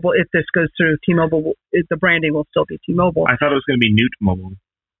T-Mobile, if this goes through, T-Mobile, the branding will still be T-Mobile. I thought it was going to be Newt Mobile.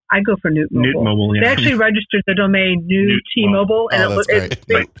 I go for Newt Mobile. Newt Mobile, yeah. They actually registered the domain New T-Mobile, and it's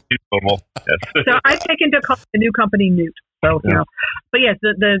Newt Mobile. Yes. So I've taken to call the new company Newt. So but yes,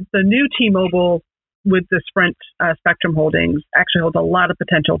 the new T-Mobile with the Sprint spectrum holdings actually holds a lot of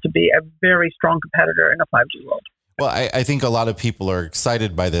potential to be a very strong competitor in a 5G world. Well, I think a lot of people are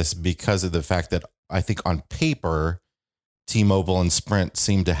excited by this because of the fact that I think on paper, T-Mobile and Sprint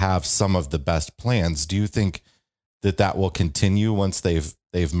seem to have some of the best plans. Do you think that will continue once they've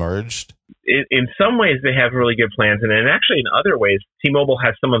merged? In some ways, they have really good plans. And then actually in other ways, T-Mobile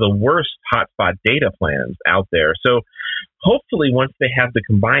has some of the worst hotspot data plans out there. So hopefully once they have the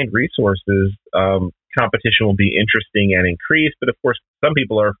combined resources, competition will be interesting and increased. But of course, some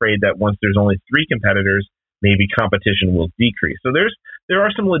people are afraid that once there's only 3 competitors, maybe competition will decrease. So there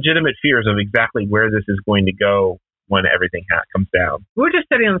are some legitimate fears of exactly where this is going to go when everything comes down. We're just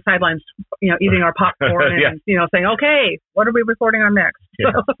sitting on the sidelines, eating our popcorn and, saying, okay, what are we reporting on next?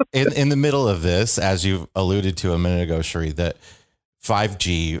 Yeah. In the middle of this, as you alluded to a minute ago, Sheree, that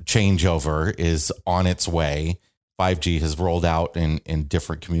 5G changeover is on its way. 5G has rolled out in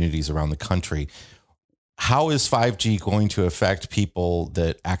different communities around the country. How is 5G going to affect people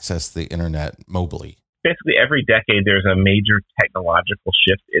that access the internet mobily? Basically, every decade there's a major technological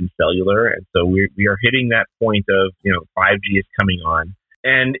shift in cellular, and so we are hitting that point of 5G is coming on,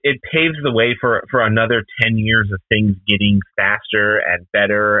 and it paves the way for another 10 years of things getting faster and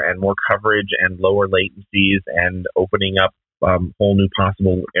better and more coverage and lower latencies and opening up whole new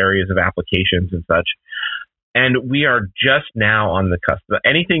possible areas of applications and such. And we are just now on the cusp.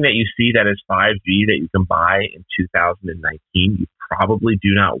 Anything that you see that is 5G that you can buy in 2019, you probably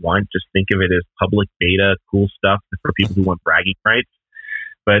do not want. Just think of it as public beta, cool stuff for people who want bragging rights.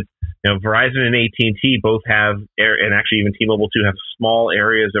 But Verizon and AT&T both have, and actually even T-Mobile too, have small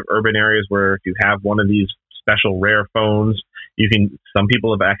areas of urban areas where if you have one of these special rare phones, you can. Some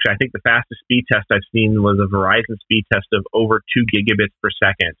people have actually. I think the fastest speed test I've seen was a Verizon speed test of over 2 gigabits per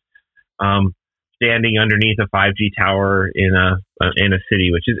second. standing underneath a 5G tower in a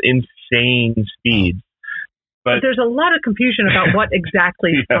city, which is insane speeds. But there's a lot of confusion about what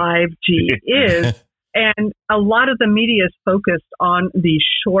exactly 5G is. And a lot of the media is focused on the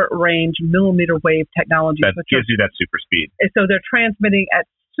short-range millimeter wave technology. That gives you that super speed. So they're transmitting at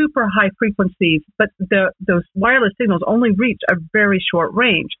super high frequencies, but those wireless signals only reach a very short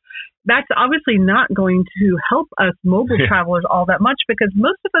range. That's obviously not going to help us mobile travelers all that much because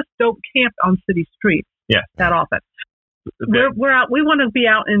most of us don't camp on city streets that often. We're out. We want to be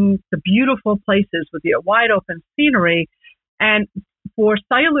out in the beautiful places with the wide open scenery, and for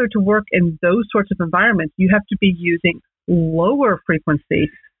cellular to work in those sorts of environments, you have to be using lower frequencies,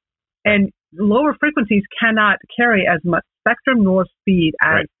 and lower frequencies cannot carry as much spectrum nor speed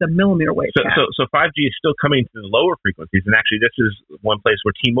as the millimeter wave. So 5G is still coming to the lower frequencies, and actually, this is one place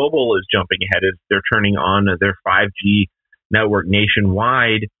where T-Mobile is jumping ahead. Is they're turning on their 5G network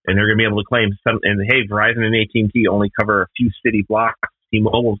nationwide, and they're going to be able to claim some. And hey, Verizon and AT&T only cover a few city blocks.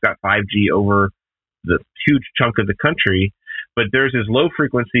 T-Mobile's got 5G over the huge chunk of the country, but there's this low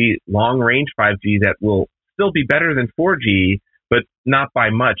frequency, long range 5G that will still be better than 4G, but not by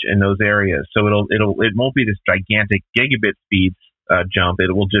much in those areas. So it won't be this gigantic gigabit speeds jump.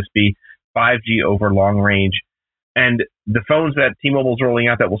 It will just be 5G over long range. And the phones that T-Mobile's rolling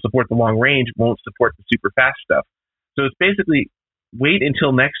out that will support the long range won't support the super fast stuff. So it's basically wait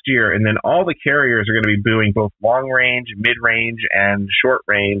until next year, and then all the carriers are going to be doing both long range, mid range, and short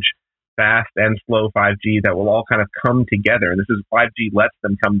range, fast and slow 5G that will all kind of come together. And this is 5G lets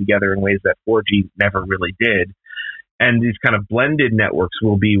them come together in ways that 4G never really did. And these kind of blended networks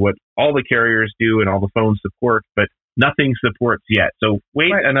will be what all the carriers do and all the phones support, but nothing supports yet. So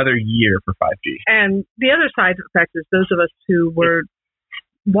wait another year for 5G. And the other side effect is those of us who were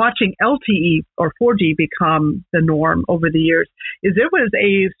watching LTE or 4G become the norm over the years is there was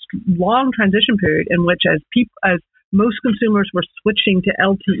a long transition period in which as most consumers were switching to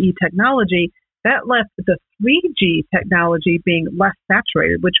LTE technology, that left the 3G technology being less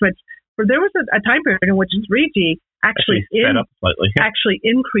saturated, which meant there was a time period in which 3G actually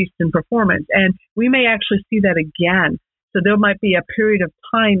increased in performance. And we may actually see that again. So there might be a period of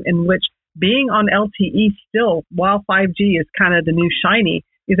time in which being on LTE still, while 5G is kind of the new shiny,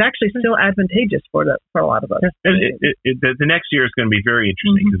 is actually still advantageous for a lot of us. The next year is going to be very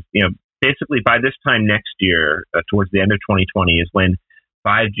interesting because basically by this time next year, towards the end of 2020, is when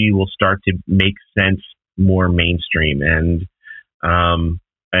 5G will start to make sense more mainstream, and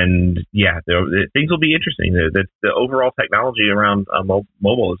things will be interesting. The overall technology around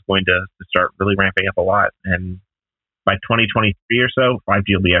mobile is going to start really ramping up a lot, and by 2023 or so,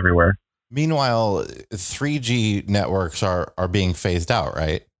 5G will be everywhere. Meanwhile, 3G networks are being phased out,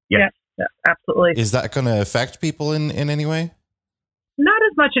 right? Yes, absolutely. Is that going to affect people in any way? Not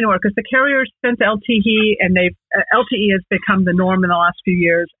as much anymore, because the carriers since LTE and LTE has become the norm in the last few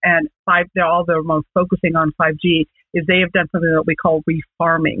years, and they're most focusing on 5G. Is they have done something that we call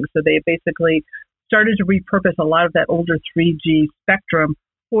refarming. So they basically started to repurpose a lot of that older 3G spectrum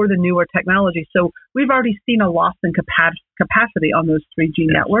for the newer technology. So we've already seen a loss in capacity on those 3G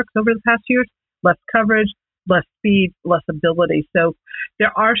networks over the past years, less coverage, less speed, less ability. So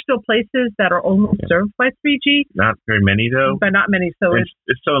there are still places that are only served by 3G. Not very many, though. But not many. So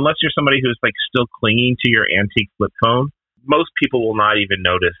so unless you're somebody who's like still clinging to your antique flip phone, most people will not even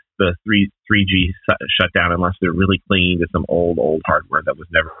notice the 3G shutdown unless they're really clinging to some old hardware that was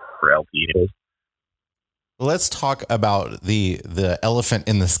never for LTE. Let's talk about the elephant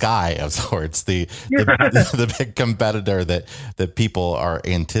in the sky of sorts, the big competitor that people are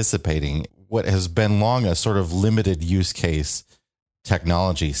anticipating. What has been long a sort of limited use case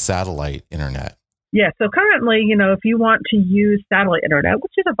technology, satellite internet. Yeah. So currently, if you want to use satellite internet,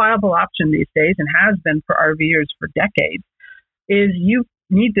 which is a viable option these days and has been for RVers for decades, is you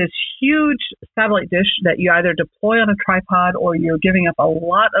need this huge satellite dish that you either deploy on a tripod or you're giving up a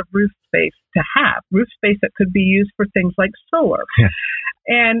lot of roof space to have. Roof space that could be used for things like solar.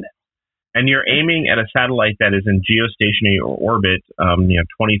 And you're aiming at a satellite that is in geostationary orbit,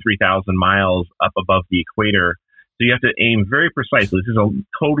 23,000 miles up above the equator. So you have to aim very precisely. This is a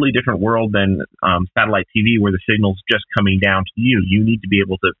totally different world than satellite TV where the signal's just coming down to you. You need to be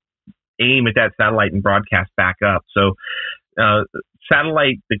able to aim at that satellite and broadcast back up. So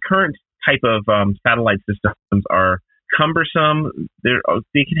the current type of satellite systems are cumbersome.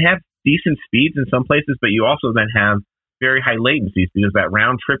 They can have decent speeds in some places, but you also then have very high latencies because that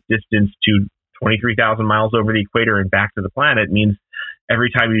round trip distance to 23,000 miles over the equator and back to the planet means every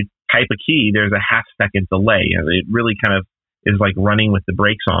time you type a key, there's a half-second delay. And it really kind of is like running with the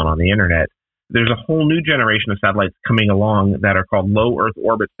brakes on the internet. there's a whole new generation of satellites coming along that are called low Earth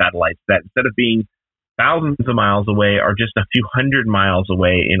orbit satellites that instead of being thousands of miles away are just a few hundred miles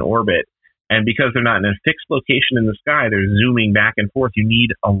away in orbit. And because they're not in a fixed location in the sky, they're zooming back and forth. You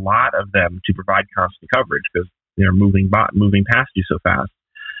need a lot of them to provide constant coverage because they're moving past you so fast.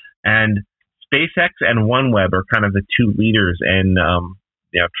 And SpaceX and OneWeb are kind of the two leaders in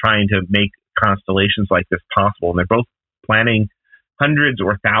trying to make constellations like this possible. And they're both planning hundreds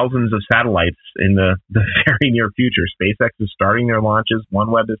or thousands of satellites in the very near future. SpaceX is starting their launches.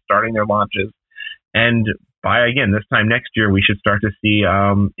 OneWeb is starting their launches. And by, again, this time next year, we should start to see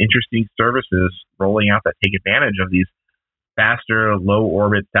interesting services rolling out that take advantage of these faster,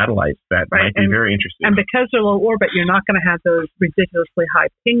 low-orbit satellites that might be very interesting. And because they're low orbit, you're not going to have those ridiculously high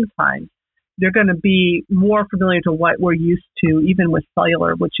ping times. They're going to be more familiar to what we're used to, even with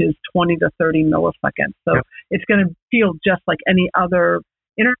cellular, which is 20 to 30 milliseconds. So It's going to feel just like any other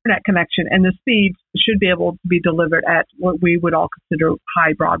internet connection, and the speeds should be able to be delivered at what we would all consider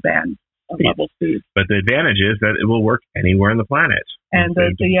high broadband level speeds. But the advantage is that it will work anywhere on the planet. And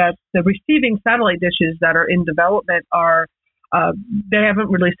the receiving satellite dishes that are in development are, they haven't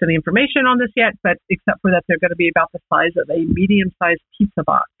released any information on this yet, but except for that, they're going to be about the size of a medium-sized pizza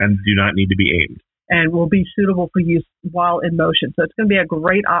box. And do not need to be aimed. And will be suitable for use while in motion. So it's going to be a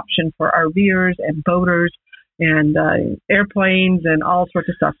great option for RVers and boaters and airplanes and all sorts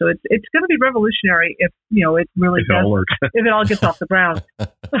of stuff. So it's going to be revolutionary if it really does, all works. if it all gets off the ground.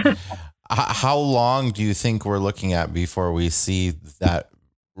 How long do you think we're looking at before we see that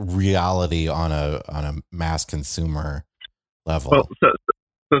reality on a mass consumer level? Well,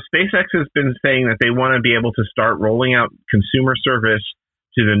 so SpaceX has been saying that they want to be able to start rolling out consumer service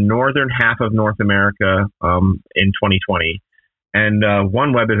to the northern half of North America in 2020. And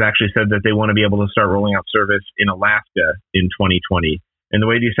OneWeb has actually said that they want to be able to start rolling out service in Alaska in 2020. And the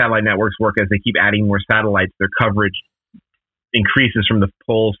way these satellite networks work, as they keep adding more satellites, their coverage increases from the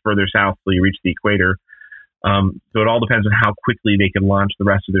poles further south till you reach the equator. So it all depends on how quickly they can launch the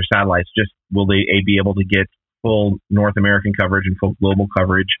rest of their satellites. Just will they be able to get full North American coverage and full global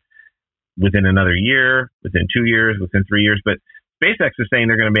coverage within another year, within 2 years, within 3 years? But SpaceX is saying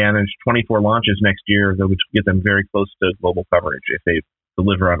they're going to manage 24 launches next year, which will get them very close to global coverage if they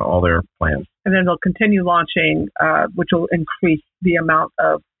deliver on all their plans. And then they'll continue launching, which will increase the amount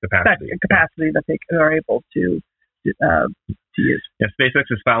of capacity that they are able to use. Yeah, SpaceX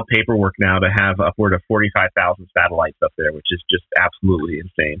has filed paperwork now to have upward of 45,000 satellites up there, which is just absolutely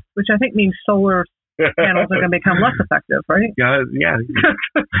insane. Which I think means solar panels are going to become less effective, right? Yeah.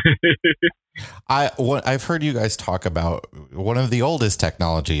 I've heard you guys talk about one of the oldest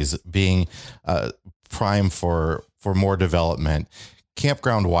technologies being prime for more development,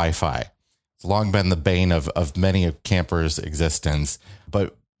 campground Wi-Fi. It's long been the bane of many campers' existence,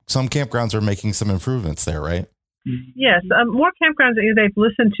 but some campgrounds are making some improvements there, right? Yes, more campgrounds, they've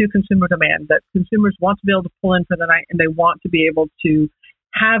listened to consumer demand, that consumers want to be able to pull in for the night and they want to be able to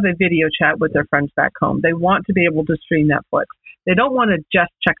have a video chat with their friends back home. They want to be able to stream Netflix. They don't want to just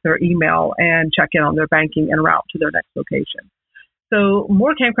check their email and check in on their banking en route to their next location. So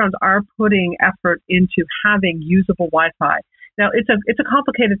more campgrounds are putting effort into having usable Wi-Fi. Now, it's a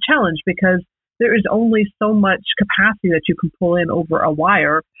complicated challenge because there is only so much capacity that you can pull in over a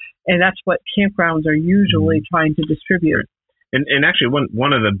wire, and that's what campgrounds are usually trying to distribute. And actually,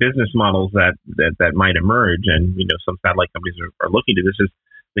 one of the business models that might emerge, and some satellite companies are looking to this, is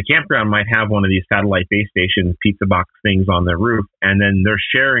the campground might have one of these satellite base station pizza box things on their roof, and then they're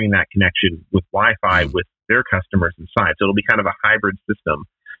sharing that connection with Wi-Fi with their customers inside. So it'll be kind of a hybrid system,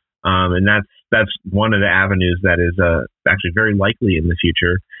 and that's one of the avenues that is actually very likely in the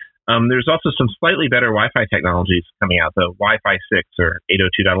future. There's also some slightly better Wi-Fi technologies coming out. The Wi-Fi 6 or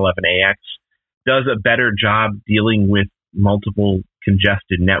 802.11ax does a better job dealing with multiple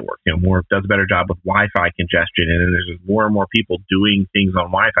congested networks. Does a better job with Wi-Fi congestion, and then there's more and more people doing things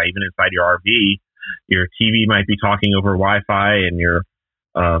on Wi-Fi, even inside your RV. Your TV might be talking over Wi-Fi, and your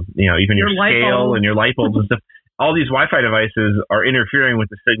even your scale and your light bulbs and stuff. All these Wi-Fi devices are interfering with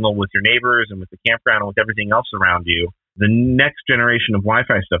the signal with your neighbors and with the campground and with everything else around you. The next generation of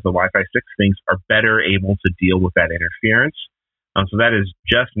Wi-Fi stuff, the Wi-Fi 6 things, are better able to deal with that interference. So that is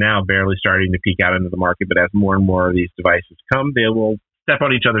just now barely starting to peek out into the market. But as more and more of these devices come, they will step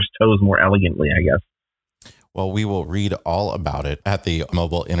on each other's toes more elegantly, I guess. Well, we will read all about it at the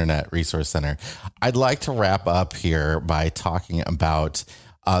Mobile Internet Resource Center. I'd like to wrap up here by talking about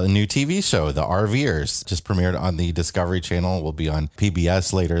the new TV show, The RVers, just premiered on the Discovery Channel, will be on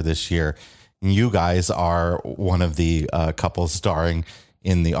PBS later this year. You guys are one of the couples starring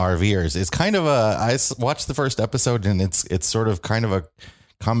in The RVers. It's kind of I watched the first episode, and it's sort of kind of a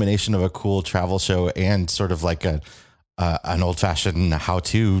combination of a cool travel show and sort of like an old-fashioned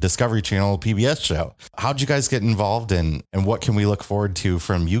how-to Discovery Channel PBS show. How'd you guys get involved in, and what can we look forward to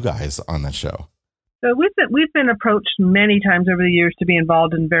from you guys on that show? So we've been approached many times over the years to be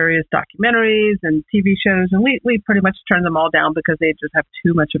involved in various documentaries and TV shows, and we pretty much turn them all down because they just have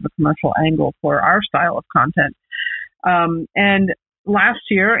too much of a commercial angle for our style of content. And last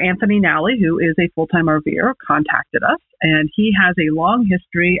year, Anthony Nally, who is a full-time RVer, contacted us, and he has a long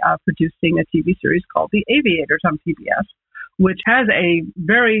history of producing a TV series called The Aviators on PBS, which has a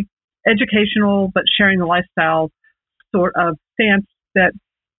very educational but sharing the lifestyle sort of stance that's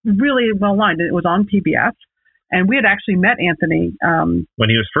really well aligned. It was on PBS, and we had actually met Anthony when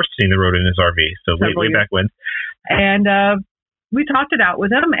he was first seeing the road in his RV, so way back when. And we talked it out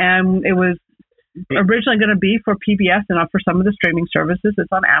with him, and it was originally going to be for PBS and for some of the streaming services.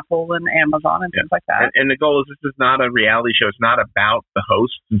 It's on Apple and Amazon and things like that. And the goal is this is not a reality show. It's not about the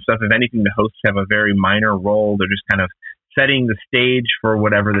hosts and stuff. If anything, the hosts have a very minor role. They're just kind of setting the stage for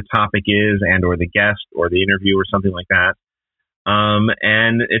whatever the topic is and or the guest or the interview or something like that.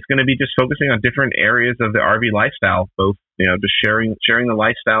 And it's going to be just focusing on different areas of the RV lifestyle, both, just sharing the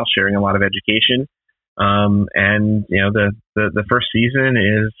lifestyle, sharing a lot of education. And, the first season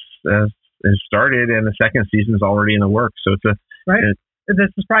is started and the second season is already in the works. So it's the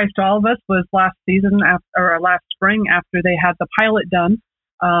surprise to all of us was last spring after they had the pilot done,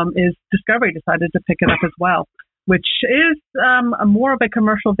 is Discovery decided to pick it up as well, which is more of a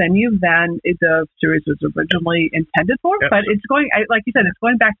commercial venue than the series was originally intended for. Yep. But it's going, like you said, it's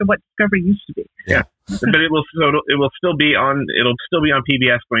going back to what Discovery used to be. Yeah, but it'll still be on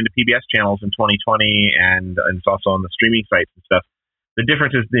PBS, going to PBS channels in 2020, and it's also on the streaming sites and stuff. The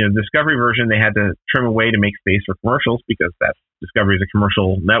difference is the Discovery version, they had to trim away to make space for commercials because Discovery is a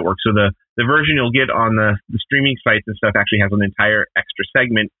commercial network. So the version you'll get on the streaming sites and stuff actually has an entire extra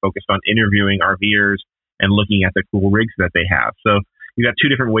segment focused on interviewing RVers and looking at the cool rigs that they have. So you got two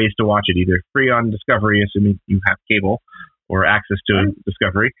different ways to watch it, either free on Discovery, assuming you have cable or access to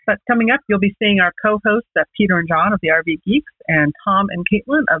Discovery. But coming up, you'll be seeing our co-hosts, Peter and John of the RV Geeks, and Tom and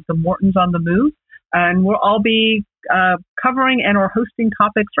Caitlin of the Mortons on the Move. And we'll all be covering and or hosting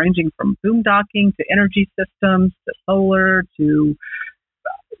topics ranging from boondocking to energy systems to solar to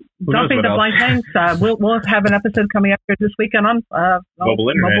dumping the blind tanks. We'll have an episode coming up here this weekend on mobile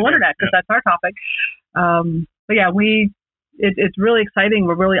internet because that's our topic. But yeah, it's really exciting.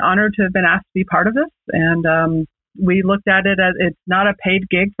 We're really honored to have been asked to be part of this, and we looked at it as it's not a paid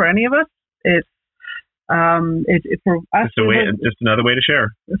gig for any of us. It's for us. It's just another way to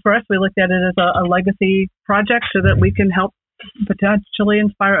share. For us, we looked at it as a legacy project so that we can help potentially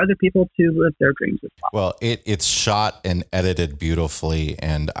inspire other people to live their dreams as well. Well, it's shot and edited beautifully,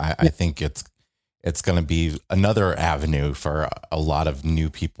 and I think it's going to be another avenue for a lot of new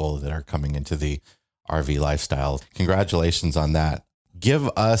people that are coming into the RV lifestyle. Congratulations on that. Give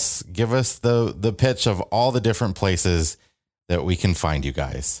us the pitch of all the different places that we can find you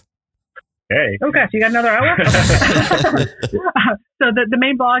guys. Hey. Oh gosh, you got another hour? So the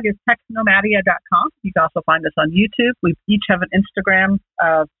main blog is technomadia.com. You can also find us on YouTube. We each have an Instagram,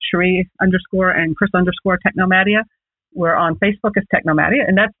 Cherie _ and Chris _ Technomadia. We're on Facebook as Technomadia,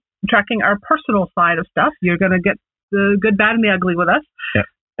 and that's tracking our personal side of stuff. You're going to get the good, bad, and the ugly with us. Yeah.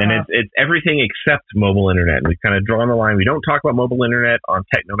 And it's everything except mobile internet. We kind of draw on the line. We don't talk about mobile internet on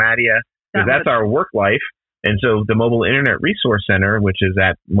Technomadia because that's our work life. And so the Mobile Internet Resource Center, which is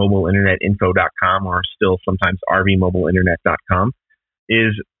at mobileinternetinfo.com or still sometimes rvmobileinternet.com,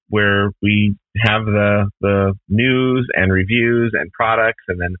 is where we have the news and reviews and products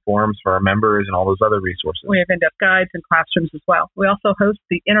and then forums for our members and all those other resources. We have in-depth guides and classrooms as well. We also host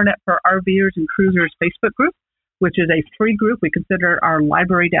the Internet for RVers and Cruisers Facebook group, which is a free group. We consider our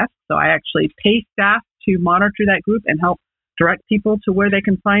library desk. So I actually pay staff to monitor that group and help direct people to where they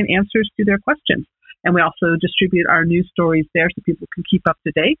can find answers to their questions. And we also distribute our news stories there so people can keep up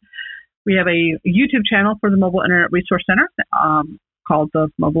to date. We have a YouTube channel for the Mobile Internet Resource Center called the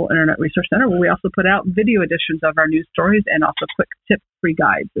Mobile Internet Resource Center, where we also put out video editions of our news stories and also quick tip-free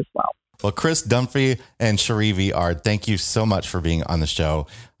guides as well. Well, Chris Dunphy and Cherie Viard, thank you so much for being on the show.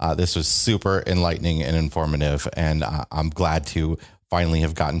 This was super enlightening and informative, and I'm glad to finally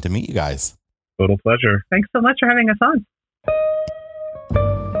have gotten to meet you guys. Total pleasure. Thanks so much for having us on.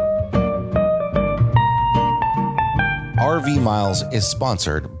 RV Miles is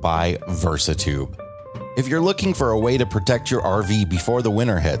sponsored by Versatube. If you're looking for a way to protect your RV before the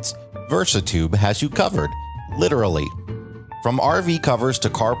winter hits, Versatube has you covered, literally. From RV covers to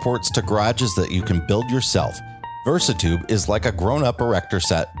carports to garages that you can build yourself, Versatube is like a grown-up erector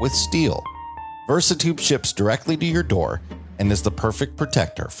set with steel. Versatube ships directly to your door, and is the perfect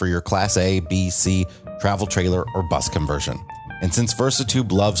protector for your Class A, B, C, travel trailer, or bus conversion. And since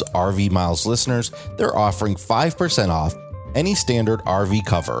Versatube loves RV Miles listeners, they're offering 5% off any standard RV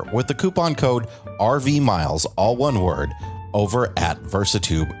cover with the coupon code RV Miles, all one word, over at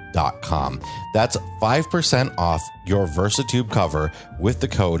Versatube.com. That's 5% off your Versatube cover with the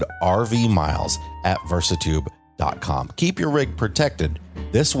code RV Miles at Versatube.com. Keep your rig protected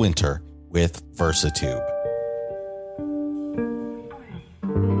this winter with Versatube.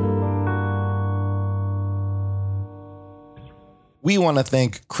 We want to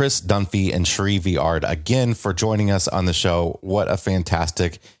thank Chris Dunphy and Cherie Viard again for joining us on the show. What a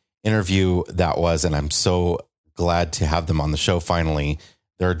fantastic interview that was, and I'm so glad to have them on the show finally.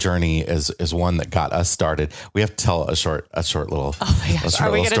 Their journey is one that got us started. We have to tell a short little, Are we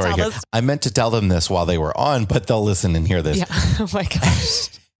going to tell here. this? I meant to tell them this while they were on, but they'll listen and hear this. Yeah. Oh my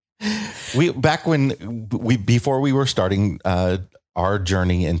gosh. Before we were starting our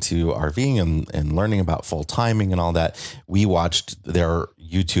journey into RVing and learning about full timing and all that, we watched their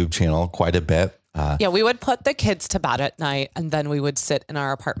YouTube channel quite a bit. We would put the kids to bed at night, and then we would sit in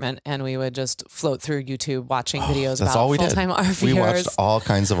our apartment and we would just float through YouTube watching videos That's about all we full-time did. RVers. We watched all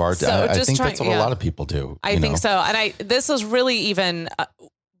kinds of art. So I think that's what a lot of people do. I think so. And this was really even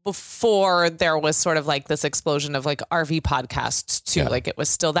before there was sort of like this explosion of like RV podcasts too. Yeah. Like it was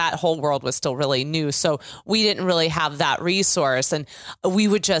still, that whole world was still really new. So we didn't really have that resource, and we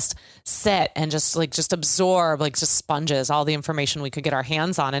would just sit and just absorb, like just sponges, all the information we could get our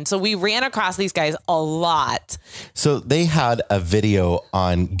hands on. And so we ran across these guys a lot. So they had a video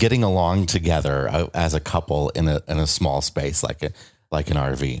on getting along together as a couple in a small space, like an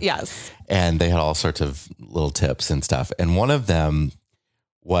RV. Yes. And they had all sorts of little tips and stuff. And one of them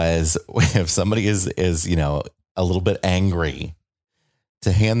was, if somebody is a little bit angry,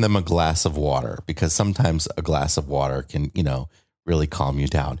 to hand them a glass of water, because sometimes a glass of water can, really calm you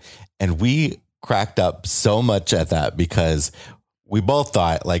down. And we cracked up so much at that, because we both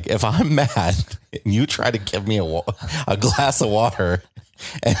thought, like, if I'm mad and you try to give me a glass of water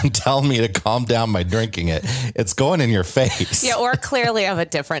and tell me to calm down by drinking it, it's going in your face. Yeah, or clearly have a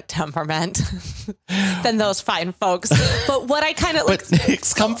different temperament than those fine folks. But what I kind of like,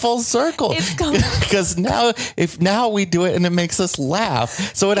 it's come full circle. Because now we do it and it makes us laugh.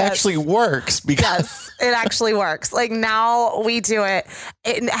 So it actually works. Yes, it actually works. Like now we do it.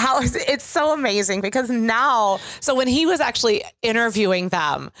 It's so amazing, because now, so when he was actually interviewing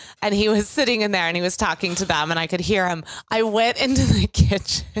them and he was sitting in there and he was talking to them and I could hear him, I went into the kitchen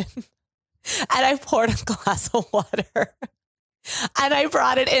and I poured a glass of water and I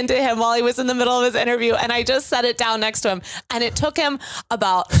brought it into him while he was in the middle of his interview, and I just set it down next to him, and it took him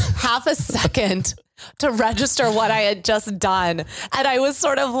about half a second to register what I had just done. And I was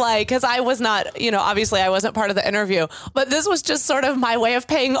sort of like, because I was not, obviously I wasn't part of the interview, but this was just sort of my way of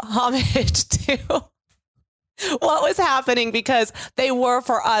paying homage to what was happening, because they were,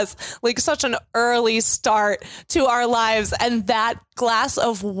 for us, like such an early start to our lives. And that glass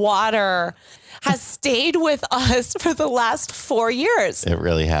of water has stayed with us for the last 4 years. It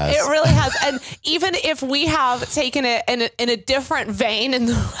really has. It really has. And even if we have taken it in a different vein in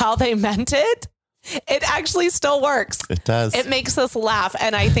how they meant it, it actually still works. It does. It makes us laugh.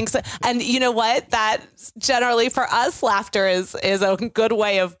 And I think so. And you know what? That generally for us, laughter is a good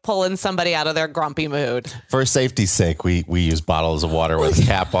way of pulling somebody out of their grumpy mood. For safety's sake, we use bottles of water with a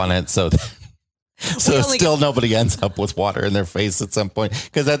cap on it. So still nobody ends up with water in their face at some point,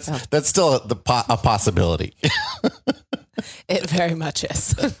 because that's still a possibility. It very much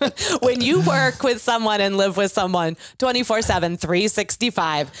is. When you work with someone and live with someone 24/7,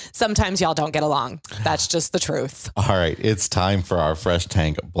 365, sometimes y'all don't get along. That's just the truth. All right. It's time for our Fresh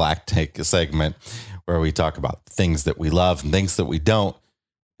Tank Black Tank segment, where we talk about things that we love and things that we don't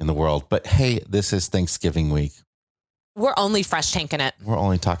in the world. But hey, this is Thanksgiving week. We're only fresh tanking it. We're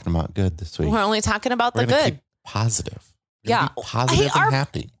only talking about good this week. We're only talking about We're the gonna good. keep positive. Yeah. Positive and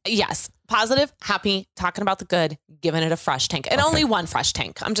happy. Yes. Positive, happy, talking about the good, giving it a fresh tank. And only one fresh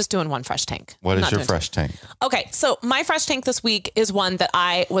tank. I'm just doing one fresh tank. What is your fresh tank? Okay. So my fresh tank this week is one that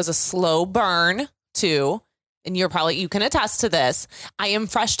I was a slow burn to. And you can attest to this. I am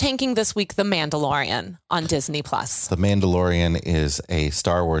fresh tanking this week The Mandalorian on Disney Plus. The Mandalorian is a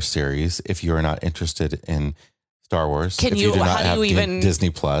Star Wars series. If you are not interested in Star Wars, Disney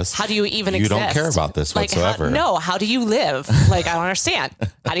Plus? How do you even exist? You don't care about this whatsoever. How do you live? Like, I don't understand.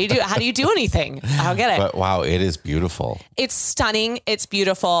 How do you do anything? I don't get it. But wow, it is beautiful. It's stunning. It's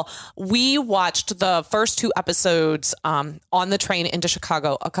beautiful. We watched the first 2 episodes on the train into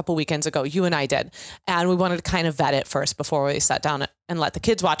Chicago a couple weekends ago. You and I did. And we wanted to kind of vet it first before we sat down and let the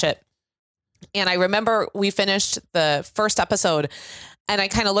kids watch it. And I remember we finished the first episode and I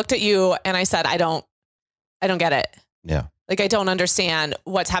kind of looked at you and I said, I don't get it. Yeah. Like, I don't understand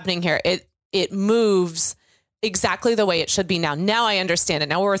what's happening here. It moves exactly the way it should be now. Now I understand it.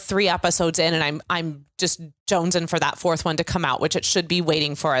 Now we're 3 episodes in and I'm just jonesing for that 4th one to come out, which it should be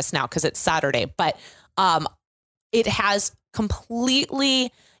waiting for us now because it's Saturday. But it has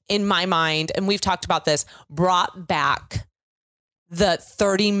completely, in my mind, and we've talked about this, brought back the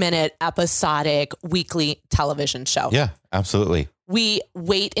 30-minute episodic weekly television show. Yeah, absolutely. We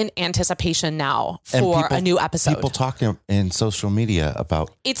wait in anticipation now for a new episode. People talking in social media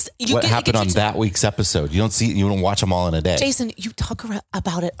about what happened on that week's episode. You don't watch them all in a day. Jason, you talk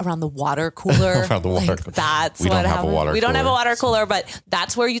about it around the water cooler. Around the water cooler. That's we what don't have happened. a water We cooler. don't have a water cooler, but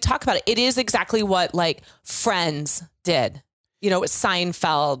that's where you talk about it. It is exactly what like Friends did.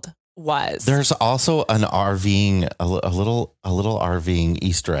 Seinfeld was. There's also an RVing, a little RVing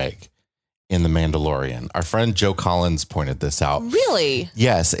Easter egg in The Mandalorian. Our friend Joe Collins pointed this out. Really?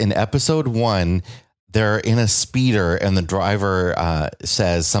 Yes. In episode 1, they're in a speeder and the driver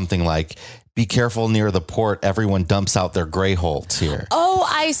says something like, "Be careful near the port. Everyone dumps out their gray holes here." Oh,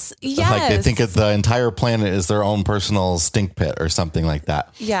 yes. Like they think the entire planet is their own personal stink pit or something like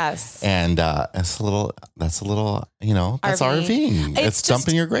that. Yes. And that's a little, that's RV. RVing. It's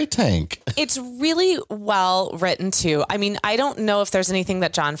dumping your gray tank. It's really well written too. I mean, I don't know if there's anything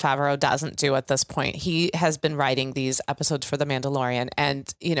that Jon Favreau doesn't do at this point. He has been writing these episodes for The Mandalorian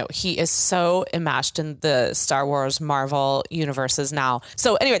and, he is so enmeshed in the Star Wars Marvel universes now.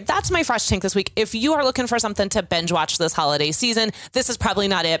 So anyway, that's my fresh take this week. If you are looking for something to binge watch this holiday season, this is probably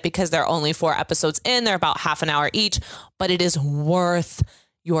not it because there are only 4 episodes in. They're about half an hour each, but it is worth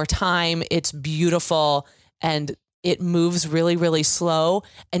your time. It's beautiful and it moves really, really slow.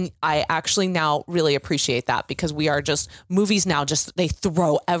 And I actually now really appreciate that because movies now they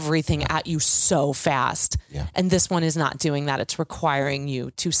throw everything at you so fast. Yeah. And this one is not doing that. It's requiring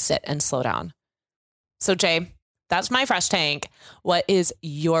you to sit and slow down. So Jay, that's my fresh tank. What is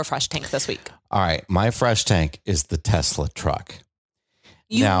your fresh tank this week? All right. My fresh tank is the Tesla truck.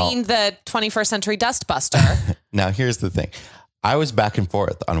 You mean the 21st century dust buster? Now, here's the thing. I was back and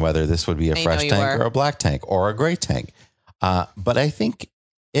forth on whether this would be a fresh tank or a black tank or a gray tank. But I think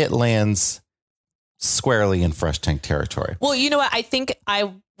it lands squarely in fresh tank territory. Well, you know what? I think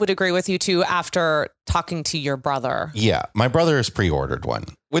I would agree with you too after talking to your brother. Yeah. My brother has pre-ordered one,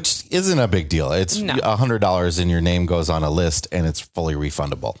 which isn't a big deal. It's $100 and your name goes on a list and it's fully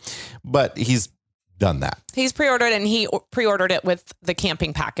refundable. But he's done that. He's pre-ordered and he pre-ordered it with the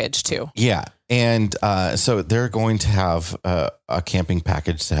camping package too. Yeah. And so they're going to have a camping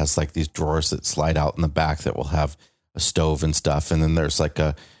package that has like these drawers that slide out in the back that will have a stove and stuff. And then there's like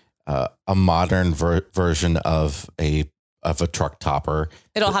a modern version of a truck topper.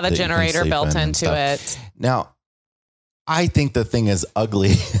 It'll have a generator built into it. Now, I think the thing is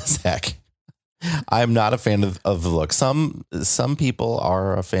ugly as heck. I'm not a fan of the look. Some people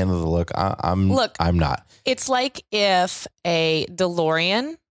are a fan of the look. I'm not. It's like if a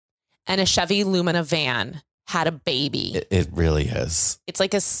DeLorean and a Chevy Lumina van had a baby. It really is. It's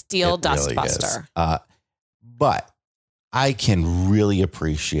like a steel dust buster. But I can really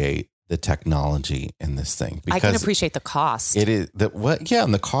appreciate the technology in this thing. I can appreciate the cost. It is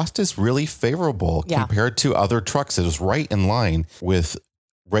and the cost is really favorable compared to other trucks. It is right in line with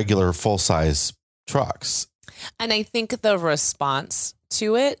regular full-size trucks. And I think the response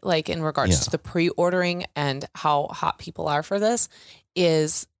to it, like in regards to the pre-ordering and how hot people are for this,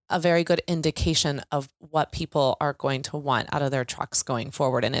 is a very good indication of what people are going to want out of their trucks going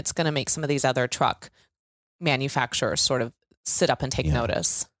forward. And it's going to make some of these other truck manufacturers sort of sit up and take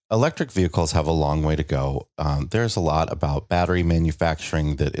notice. Electric vehicles have a long way to go. There's a lot about battery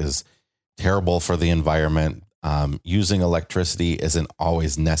manufacturing that is terrible for the environment. Using electricity isn't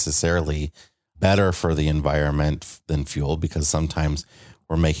always necessarily better for the environment than fuel because sometimes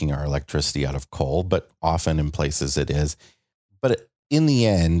we're making our electricity out of coal, but often in places it is. But in the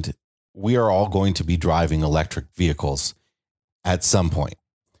end, we are all going to be driving electric vehicles at some point,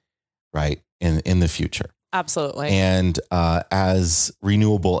 right? In the future. Absolutely. And as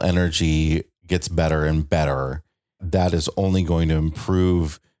renewable energy gets better and better, that is only going to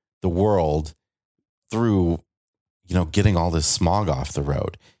improve the world through, getting all this smog off the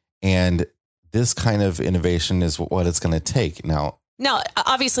road. And this kind of innovation is what it's going to take. Now,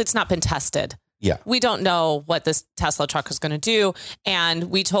 obviously it's not been tested. Yeah. We don't know what this Tesla truck is going to do.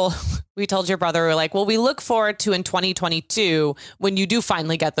 And we told your brother, we were like, well, we look forward to in 2022 when you do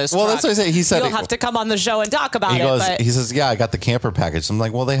finally get this truck. Well, that's what I say. He said you'll have to come on the show and talk about He says, yeah, I got the camper package. I'm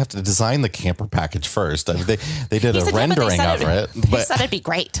like, well, they have to design the camper package first. I mean, they did a rendering of it. He said it'd be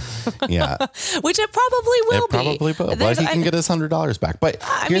great. Yeah. Which it probably will be. It probably will. But he can get his $100 back. But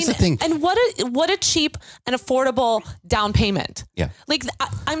here's the thing. And what a cheap and affordable down payment. Yeah. Like,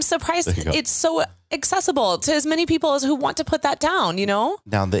 I'm surprised it's so accessible to as many people as who want to put that down, you know?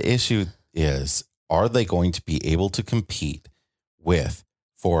 Now, the issue is, are they going to be able to compete with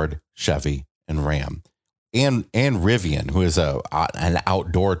Ford, Chevy, and Ram and Rivian, who is an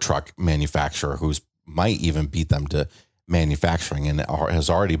outdoor truck manufacturer who's might even beat them to manufacturing and has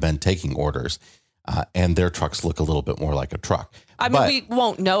already been taking orders. And their trucks look a little bit more like a truck. I mean, we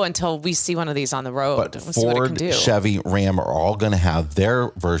won't know until we see one of these on the road. But Ford, Chevy, Ram are all going to have their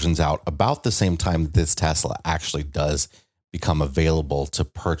versions out about the same time this Tesla actually does become available to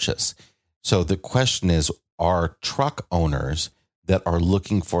purchase. So the question is, are truck owners that are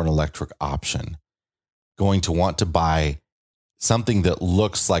looking for an electric option going to want to buy something that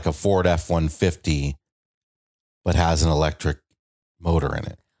looks like a Ford F-150 but has an electric motor in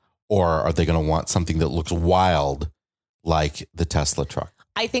it? Or are they going to want something that looks wild like the Tesla truck?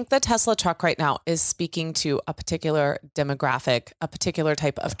 I think the Tesla truck right now is speaking to a particular demographic, a particular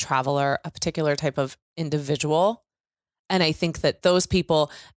type of traveler, a particular type of individual. And I think that those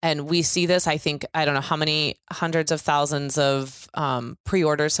people, and we see this, I don't know how many hundreds of thousands of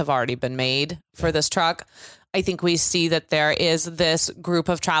pre-orders have already been made for this truck. I think we see that there is this group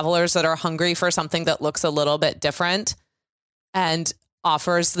of travelers that are hungry for something that looks a little bit different and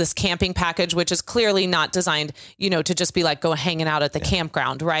offers this camping package, which is clearly not designed, to just be like go hanging out at the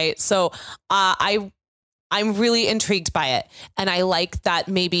campground. Right. So I'm really intrigued by it. And I like that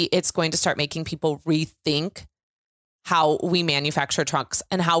maybe it's going to start making people rethink how we manufacture trucks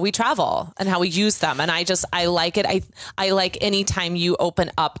and how we travel and how we use them. And I like it. I like anytime you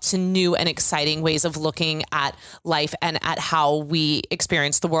open up to new and exciting ways of looking at life and at how we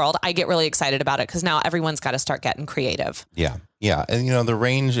experience the world. I get really excited about it because now everyone's got to start getting creative. Yeah. Yeah. And the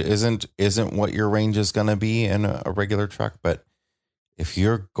range isn't what your range is going to be in a regular truck. But if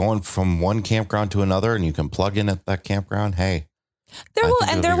you're going from one campground to another and you can plug in at that campground, hey,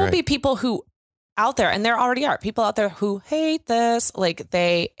 there will be people who out there, and there already are people out there who hate this. Like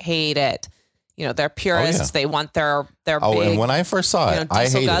they hate it. They're purists. Oh, yeah. They want their big, and when I first saw it, I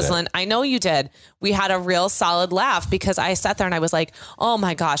hated it. I know you did. We had a real solid laugh because I sat there and I was like, oh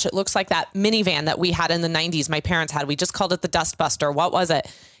my gosh, it looks like that minivan that we had in the 90s. My parents had. We just called it the Dustbuster. What was it?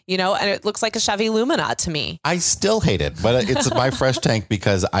 And it looks like a Chevy Lumina to me. I still hate it, but it's my fresh tank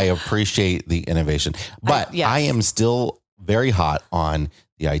because I appreciate the innovation. But I am still very hot on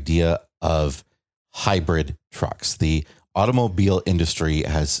the idea of hybrid trucks. The automobile industry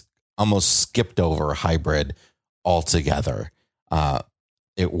has almost skipped over hybrid altogether.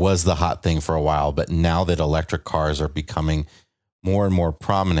 It was the hot thing for a while, but now that electric cars are becoming more and more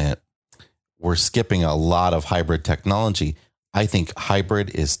prominent, we're skipping a lot of hybrid technology. I think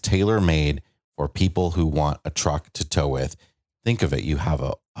hybrid is tailor-made for people who want a truck to tow with. Think of it. You have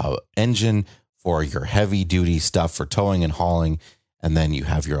a engine for your heavy duty stuff for towing and hauling, and then you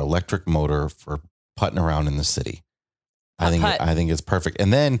have your electric motor for putting around in the city. I think it's perfect.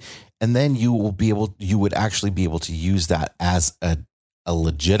 And then you would actually be able to use that as a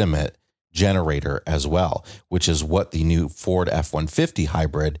legitimate generator as well, which is what the new Ford F-150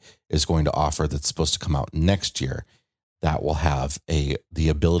 hybrid is going to offer. That's supposed to come out next year. That will have the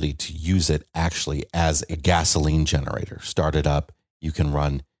ability to use it actually as a gasoline generator. Start it up. You can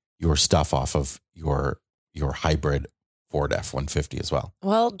run your stuff off of your hybrid Ford F-150 as well.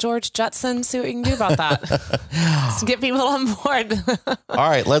 Well, George Jetson, see what you can do about that. Let's get people on board. All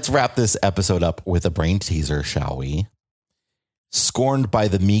right, let's wrap this episode up with a brain teaser, shall we? Scorned by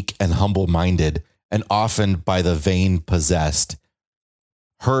the meek and humble-minded, and often by the vain possessed,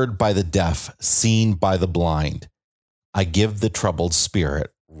 heard by the deaf, seen by the blind, I give the troubled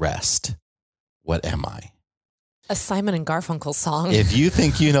spirit rest. What am I? A Simon and Garfunkel song. If you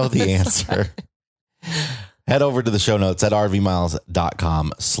think you know the answer, head over to the show notes at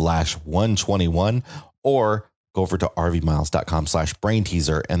rvmiles.com/121 or go over to rvmiles.com/brain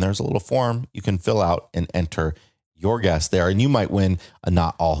teaser. And there's a little form you can fill out and enter your guess there. And you might win a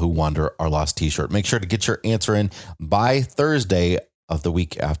Not All Who Wander Are Lost t-shirt. Make sure to get your answer in by Thursday of the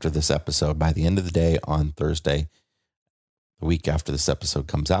week after this episode. By the end of the day on Thursday, the week after this episode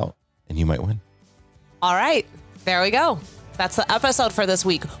comes out, and you might win. All right, there we go. That's the episode for this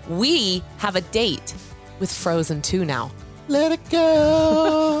week. We have a date with Frozen 2 now. Let it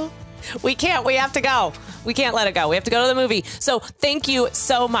go. We can't. We have to go. We can't let it go. We have to go to the movie. So thank you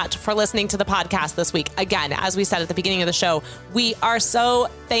so much for listening to the podcast this week. Again, as we said at the beginning of the show, we are so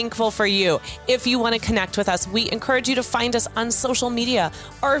thankful for you. If you want to connect with us, we encourage you to find us on social media.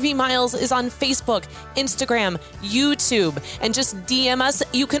 RV Miles is on Facebook, Instagram, YouTube, and just DM us.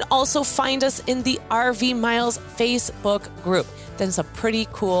 You can also find us in the RV Miles Facebook group. There's some pretty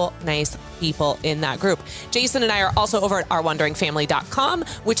cool, nice people in that group. Jason and I are also over at ourwanderingfamily.com,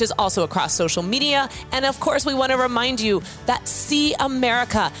 which is also across social media. And of course, we want to remind you that See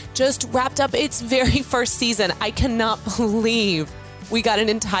America just wrapped up its very first season. I cannot believe we got an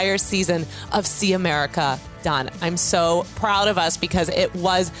entire season of See America done. I'm so proud of us because it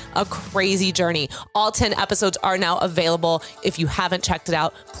was a crazy journey. All 10 episodes are now available. If you haven't checked it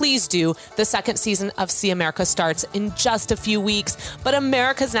out, please do. The second season of See America starts in just a few weeks, but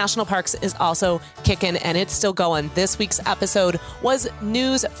America's National Parks is also kicking and it's still going. This week's episode was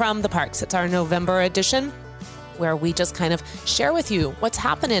News from the Parks. It's our November edition, where we just kind of share with you what's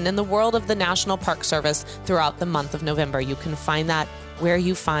happening in the world of the National Park Service throughout the month of November. You can find that where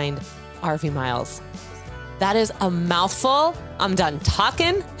you find RV Miles. That is a mouthful. I'm done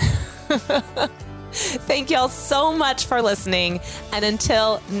talking. Thank y'all so much for listening. And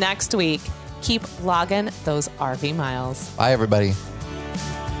until next week, keep logging those RV miles. Bye, everybody.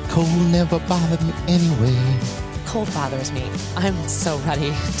 Cold never bothered me anyway. Cold bothers me. I'm so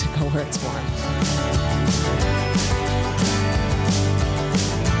ready to go where it's warm.